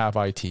obviously have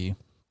IT,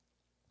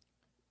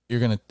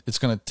 it's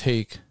going to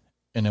take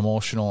an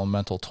emotional and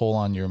mental toll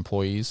on your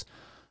employees,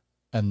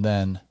 and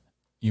then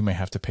you may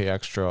have to pay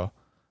extra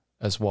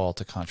as well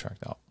to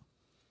contract out.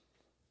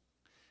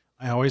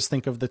 I always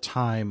think of the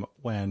time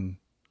when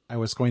I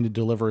was going to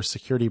deliver a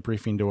security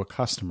briefing to a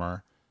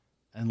customer,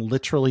 and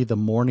literally the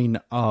morning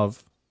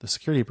of the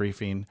security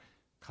briefing,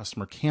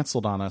 customer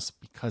canceled on us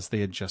because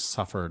they had just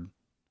suffered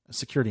a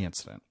security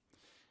incident.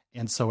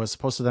 And so as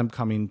opposed to them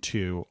coming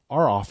to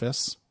our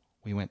office,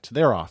 we went to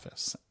their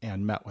office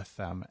and met with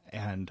them.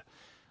 And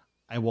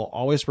I will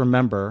always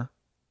remember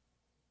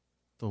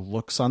the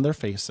looks on their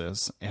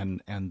faces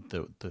and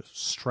the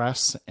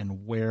stress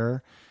and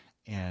wear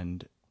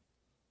and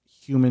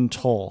human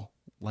toll,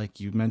 like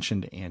you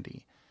mentioned,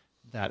 Andy,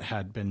 that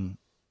had been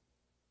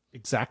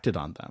exacted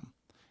on them.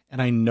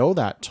 And I know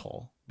that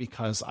toll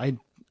because I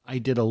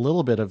did a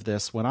little bit of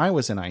this when I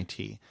was in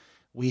IT.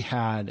 We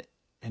had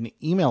an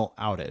email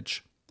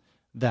outage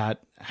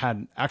that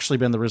had actually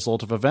been the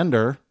result of a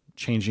vendor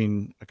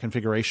changing a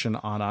configuration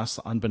on us,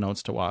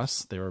 unbeknownst to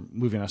us. They were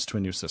moving us to a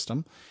new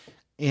system.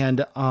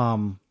 And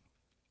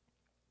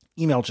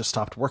email just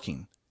stopped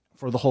working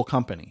for the whole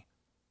company.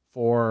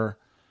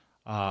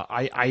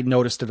 I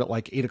noticed it at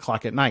like 8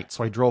 o'clock at night.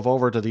 So I drove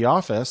over to the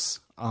office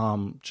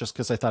just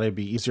because I thought it'd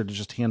be easier to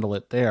just handle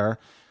it there.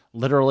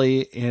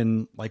 Literally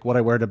in like what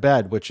I wear to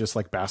bed, which is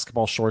like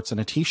basketball shorts and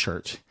a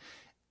t-shirt.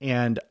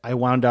 And I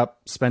wound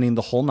up spending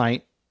the whole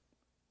night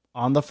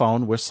on the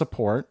phone with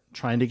support,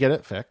 trying to get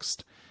it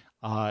fixed.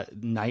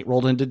 Night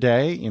rolled into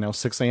day,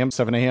 6 a.m.,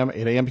 7 a.m.,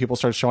 8 a.m. People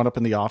started showing up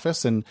in the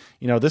office. And,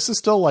 this is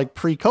still like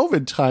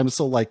pre-COVID time.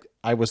 So like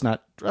I was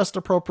not dressed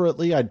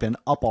appropriately. I'd been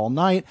up all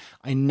night.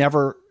 I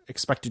never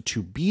expected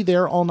to be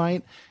there all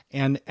night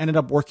and ended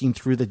up working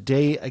through the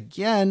day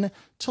again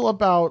till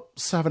about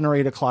 7 or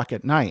 8 o'clock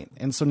at night.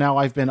 And so now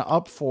I've been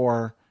up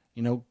for,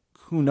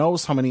 who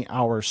knows how many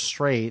hours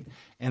straight,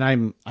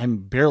 and I'm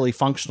barely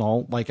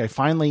functional. Like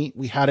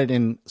we had it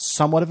in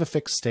somewhat of a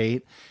fixed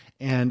state,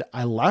 and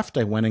I left.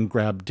 I went and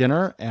grabbed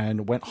dinner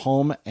and went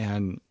home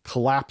and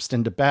collapsed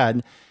into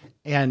bed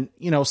and,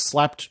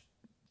 slept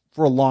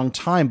for a long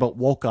time, but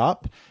woke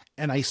up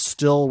and I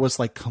still was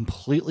like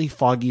completely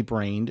foggy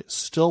brained,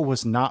 still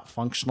was not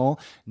functional,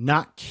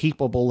 not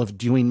capable of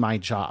doing my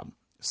job.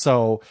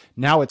 So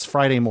now it's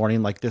Friday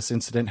morning, like this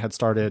incident had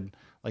started,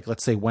 like,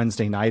 let's say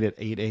Wednesday night at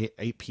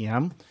 8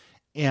 p.m.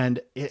 And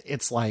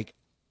it's like,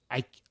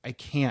 I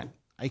can't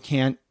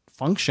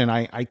function.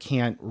 I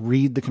can't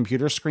read the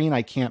computer screen.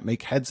 I can't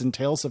make heads and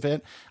tails of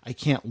it. I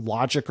can't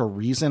logic or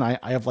reason. I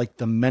have like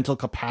the mental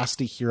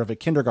capacity here of a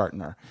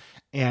kindergartner.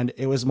 And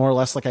it was more or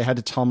less like I had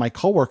to tell my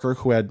coworker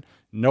who had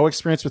no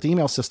experience with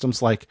email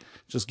systems, like,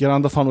 just get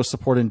on the phone with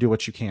support and do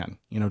what you can,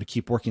 to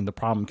keep working the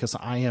problem, because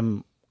I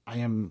am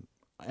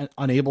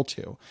unable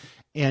to.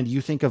 And you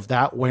think of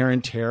that wear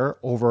and tear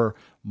over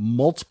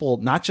multiple,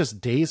 not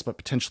just days, but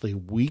potentially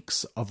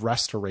weeks of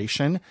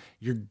restoration.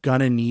 You're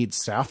going to need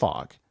staff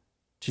aug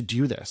to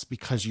do this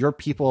because your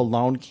people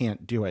alone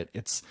can't do it.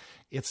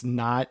 It's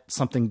not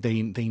something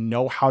they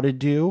know how to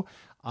do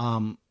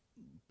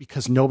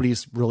because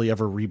nobody's really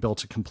ever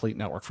rebuilt a complete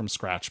network from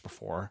scratch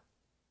before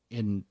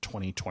in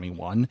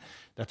 2021.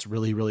 That's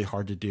really, really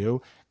hard to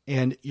do.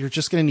 And you're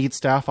just going to need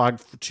staff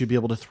aug to be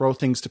able to throw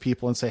things to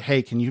people and say,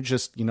 hey, can you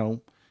just,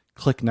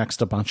 click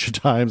next a bunch of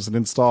times and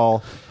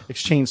install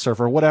Exchange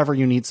Server, whatever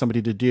you need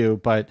somebody to do.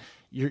 But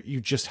you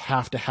just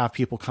have to have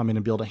people come in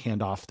and be able to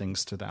hand off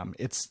things to them.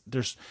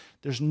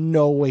 There's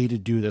no way to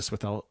do this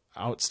without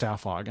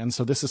staff aug. And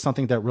so this is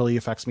something that really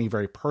affects me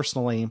very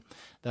personally,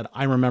 that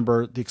I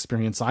remember the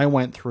experience I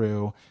went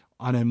through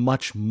on a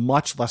much,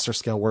 much lesser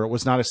scale, where it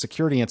was not a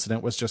security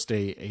incident, it was just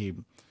a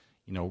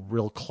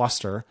real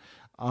cluster.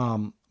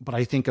 But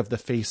I think of the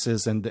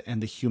faces and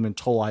the human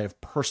toll I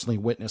have personally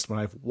witnessed when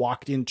I've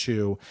walked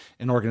into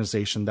an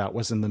organization that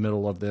was in the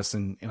middle of this,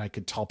 and I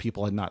could tell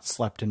people had not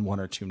slept in 1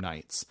 or 2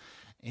 nights.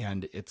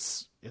 And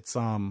this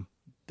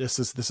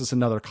is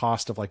another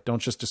cost of, like,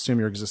 don't just assume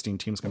your existing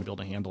team's going to be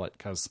able to handle it,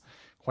 because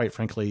quite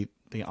frankly,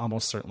 they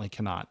almost certainly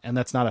cannot. And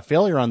that's not a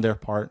failure on their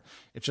part.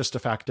 It's just a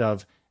fact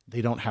of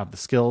they don't have the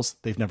skills.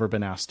 They've never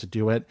been asked to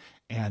do it.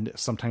 And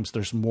sometimes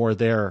there's more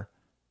there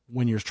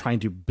when you're trying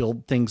to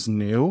build things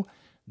new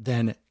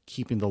than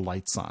keeping the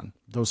lights on.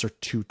 Those are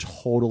 2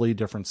 totally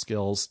different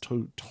skills,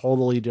 2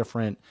 totally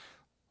different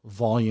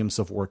volumes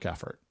of work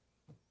effort.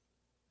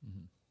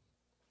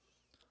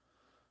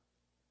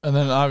 And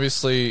then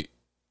obviously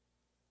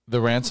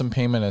the ransom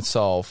payment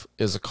itself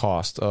is a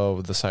cost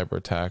of the cyber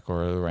attack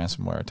or the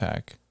ransomware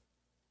attack.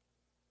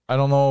 I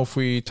don't know if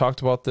we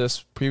talked about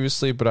this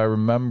previously, but I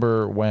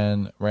remember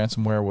when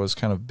ransomware was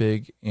kind of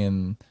big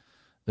in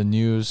the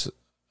news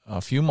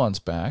a few months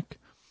back,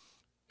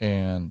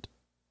 and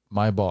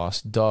my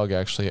boss, Doug,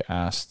 actually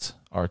asked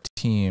our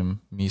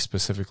team, me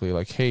specifically,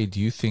 like, hey, do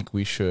you think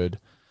we should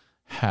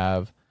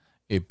have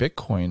a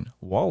Bitcoin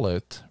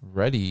wallet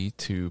ready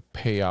to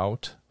pay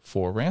out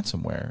for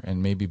ransomware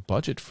and maybe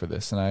budget for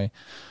this? And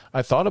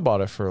I thought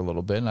about it for a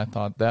little bit, and I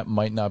thought that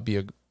might not be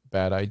a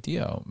bad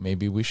idea.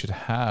 Maybe we should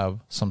have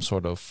some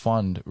sort of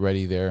fund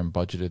ready there and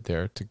budgeted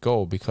there to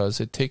go, because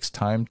it takes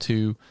time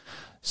to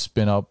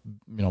spin up,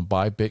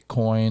 buy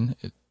Bitcoin,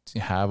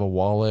 have a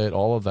wallet,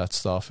 all of that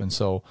stuff. And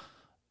so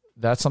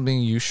that's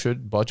something you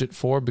should budget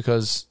for,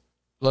 because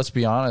let's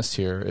be honest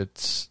here,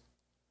 it's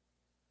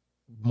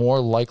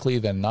more likely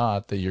than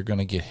not that you're going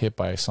to get hit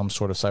by some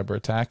sort of cyber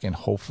attack, and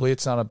hopefully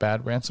it's not a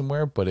bad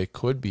ransomware, but it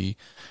could be.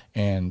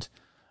 And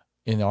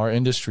in our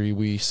industry,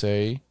 we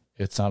say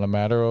it's not a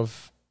matter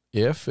of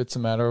if, it's a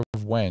matter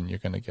of when you're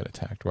going to get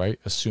attacked, right?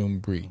 Assume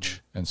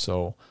breach. And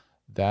so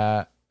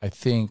that, I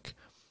think,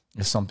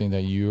 is something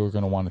that you're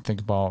going to want to think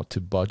about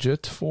to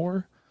budget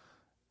for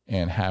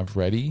and have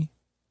ready,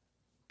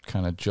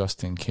 kind of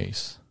just in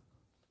case.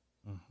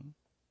 Mm-hmm.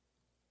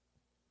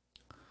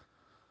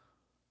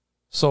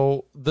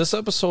 So this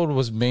episode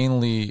was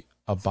mainly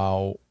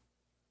about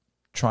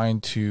trying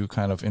to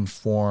kind of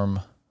inform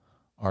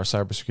our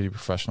cybersecurity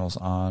professionals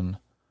on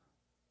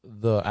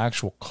the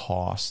actual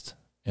cost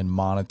and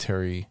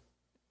monetary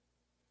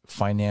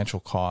financial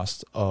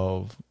cost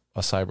of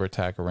a cyber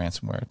attack, a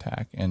ransomware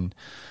attack. And,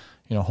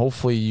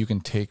 hopefully you can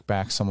take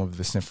back some of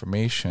this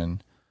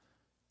information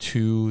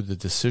to the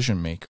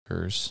decision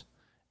makers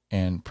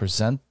and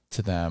present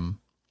to them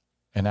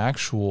an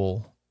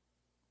actual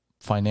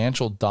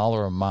financial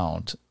dollar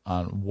amount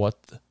on what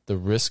the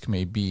risk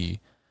may be,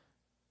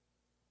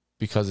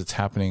 because it's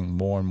happening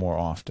more and more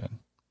often,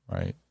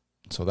 right?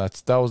 So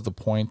that was the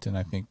point, and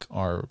I think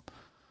our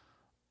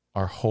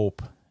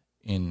hope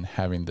in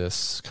having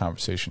this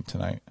conversation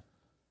tonight.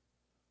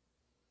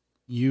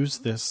 Use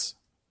this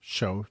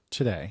show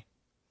today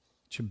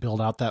to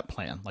build out that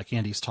plan, like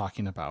Andy's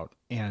talking about,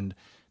 and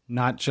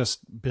not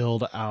just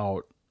build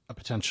out a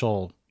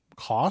potential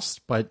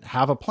cost, but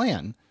have a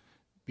plan.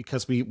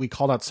 Because we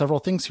called out several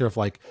things here of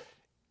like,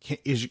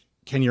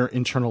 can your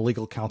internal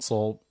legal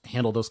counsel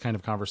handle those kind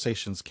of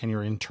conversations? Can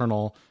your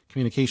internal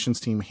communications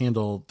team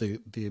handle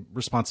the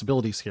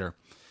responsibilities here?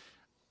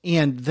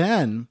 And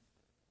then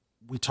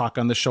we talk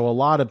on the show a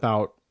lot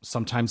about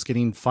sometimes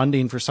getting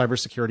funding for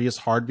cybersecurity is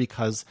hard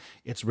because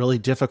it's really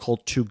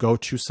difficult to go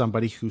to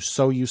somebody who's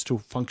so used to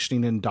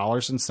functioning in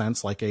dollars and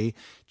cents, like a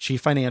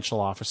chief financial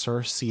officer,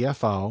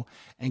 CFO,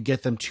 and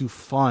get them to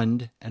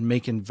fund and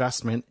make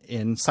investment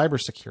in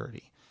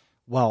cybersecurity.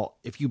 Well,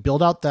 if you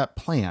build out that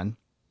plan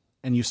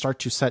and you start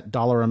to set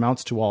dollar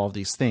amounts to all of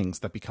these things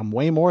that become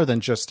way more than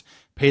just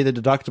pay the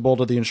deductible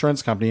to the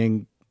insurance company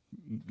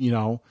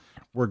and,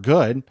 we're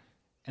good,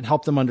 and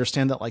help them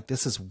understand that like,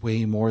 this is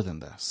way more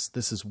than this.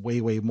 This is way,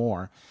 way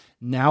more.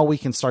 Now we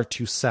can start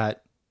to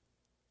set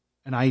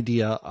an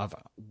idea of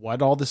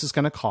what all this is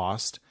going to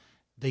cost.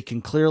 They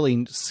can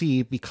clearly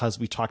see, because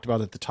we talked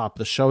about at the top of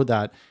the show,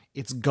 that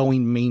it's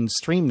going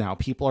mainstream now.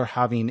 People are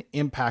having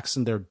impacts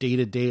in their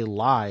day-to-day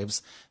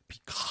lives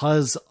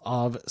because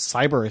of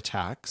cyber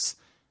attacks,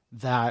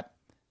 that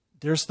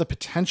there's the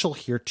potential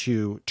here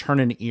to turn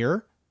an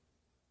ear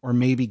or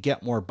maybe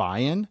get more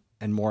buy-in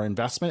and more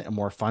investment and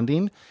more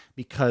funding,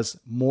 because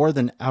more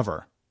than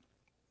ever,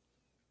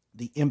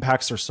 the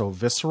impacts are so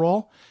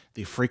visceral,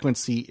 the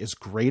frequency is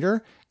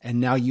greater, and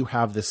now you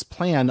have this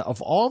plan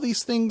of all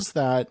these things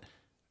that,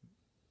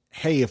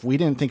 hey, if we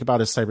didn't think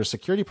about as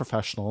cybersecurity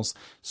professionals,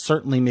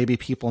 certainly maybe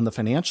people in the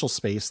financial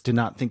space did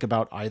not think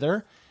about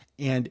either.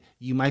 And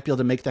you might be able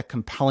to make that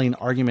compelling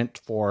argument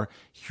for,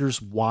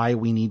 here's why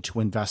we need to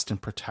invest in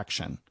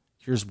protection.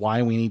 Here's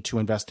why we need to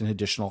invest in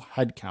additional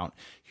headcount.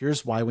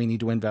 Here's why we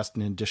need to invest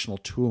in additional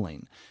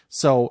tooling.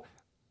 So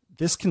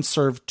this can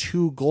serve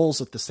two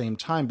goals at the same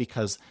time,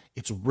 because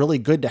it's really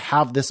good to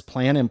have this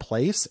plan in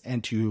place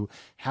and to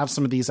have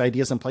some of these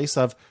ideas in place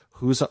of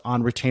who's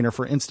on retainer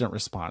for incident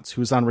response,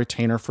 who's on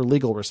retainer for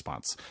legal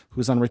response,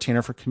 who's on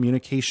retainer for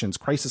communications,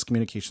 crisis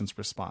communications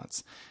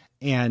response,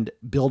 and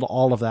build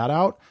all of that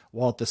out,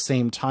 while at the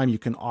same time you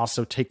can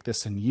also take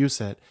this and use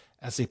it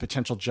as a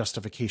potential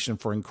justification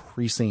for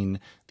increasing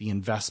the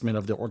investment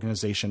of the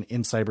organization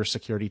in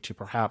cybersecurity to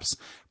perhaps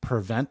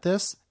prevent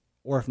this,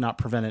 or if not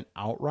prevent it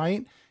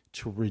outright,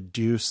 to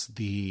reduce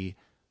the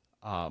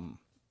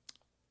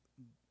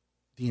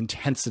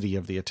intensity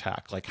of the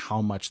attack, like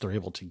how much they're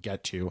able to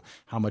get to,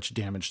 how much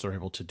damage they're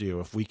able to do.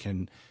 If we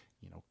can,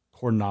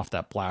 cordon off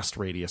that blast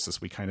radius,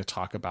 as we kind of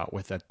talk about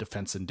with that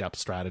defense in depth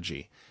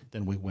strategy,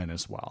 then we win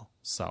as well.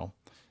 So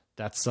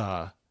that's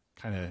kind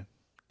of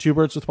two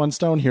birds with one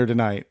stone here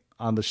tonight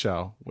on the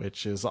show,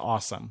 which is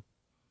awesome.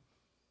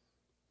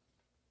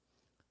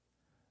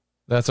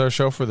 That's our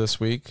show for this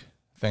week.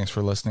 Thanks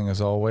for listening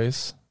as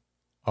always.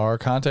 Our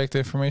contact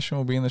information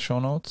will be in the show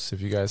notes.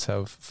 If you guys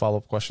have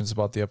follow-up questions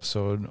about the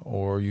episode,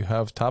 or you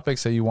have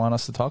topics that you want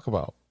us to talk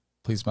about,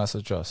 please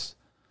message us.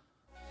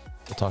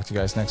 We'll talk to you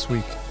guys next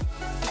week.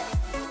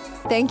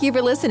 Thank you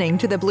for listening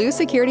to the Blue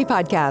Security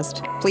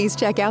Podcast. Please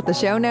check out the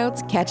show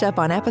notes, catch up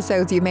on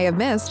episodes you may have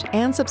missed,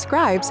 and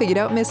subscribe so you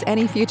don't miss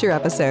any future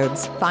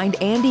episodes.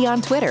 Find Andy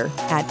on Twitter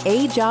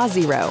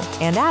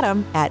 @AJaw0 and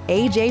Adam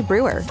 @AJ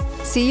Brewer.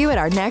 See you at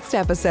our next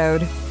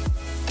episode.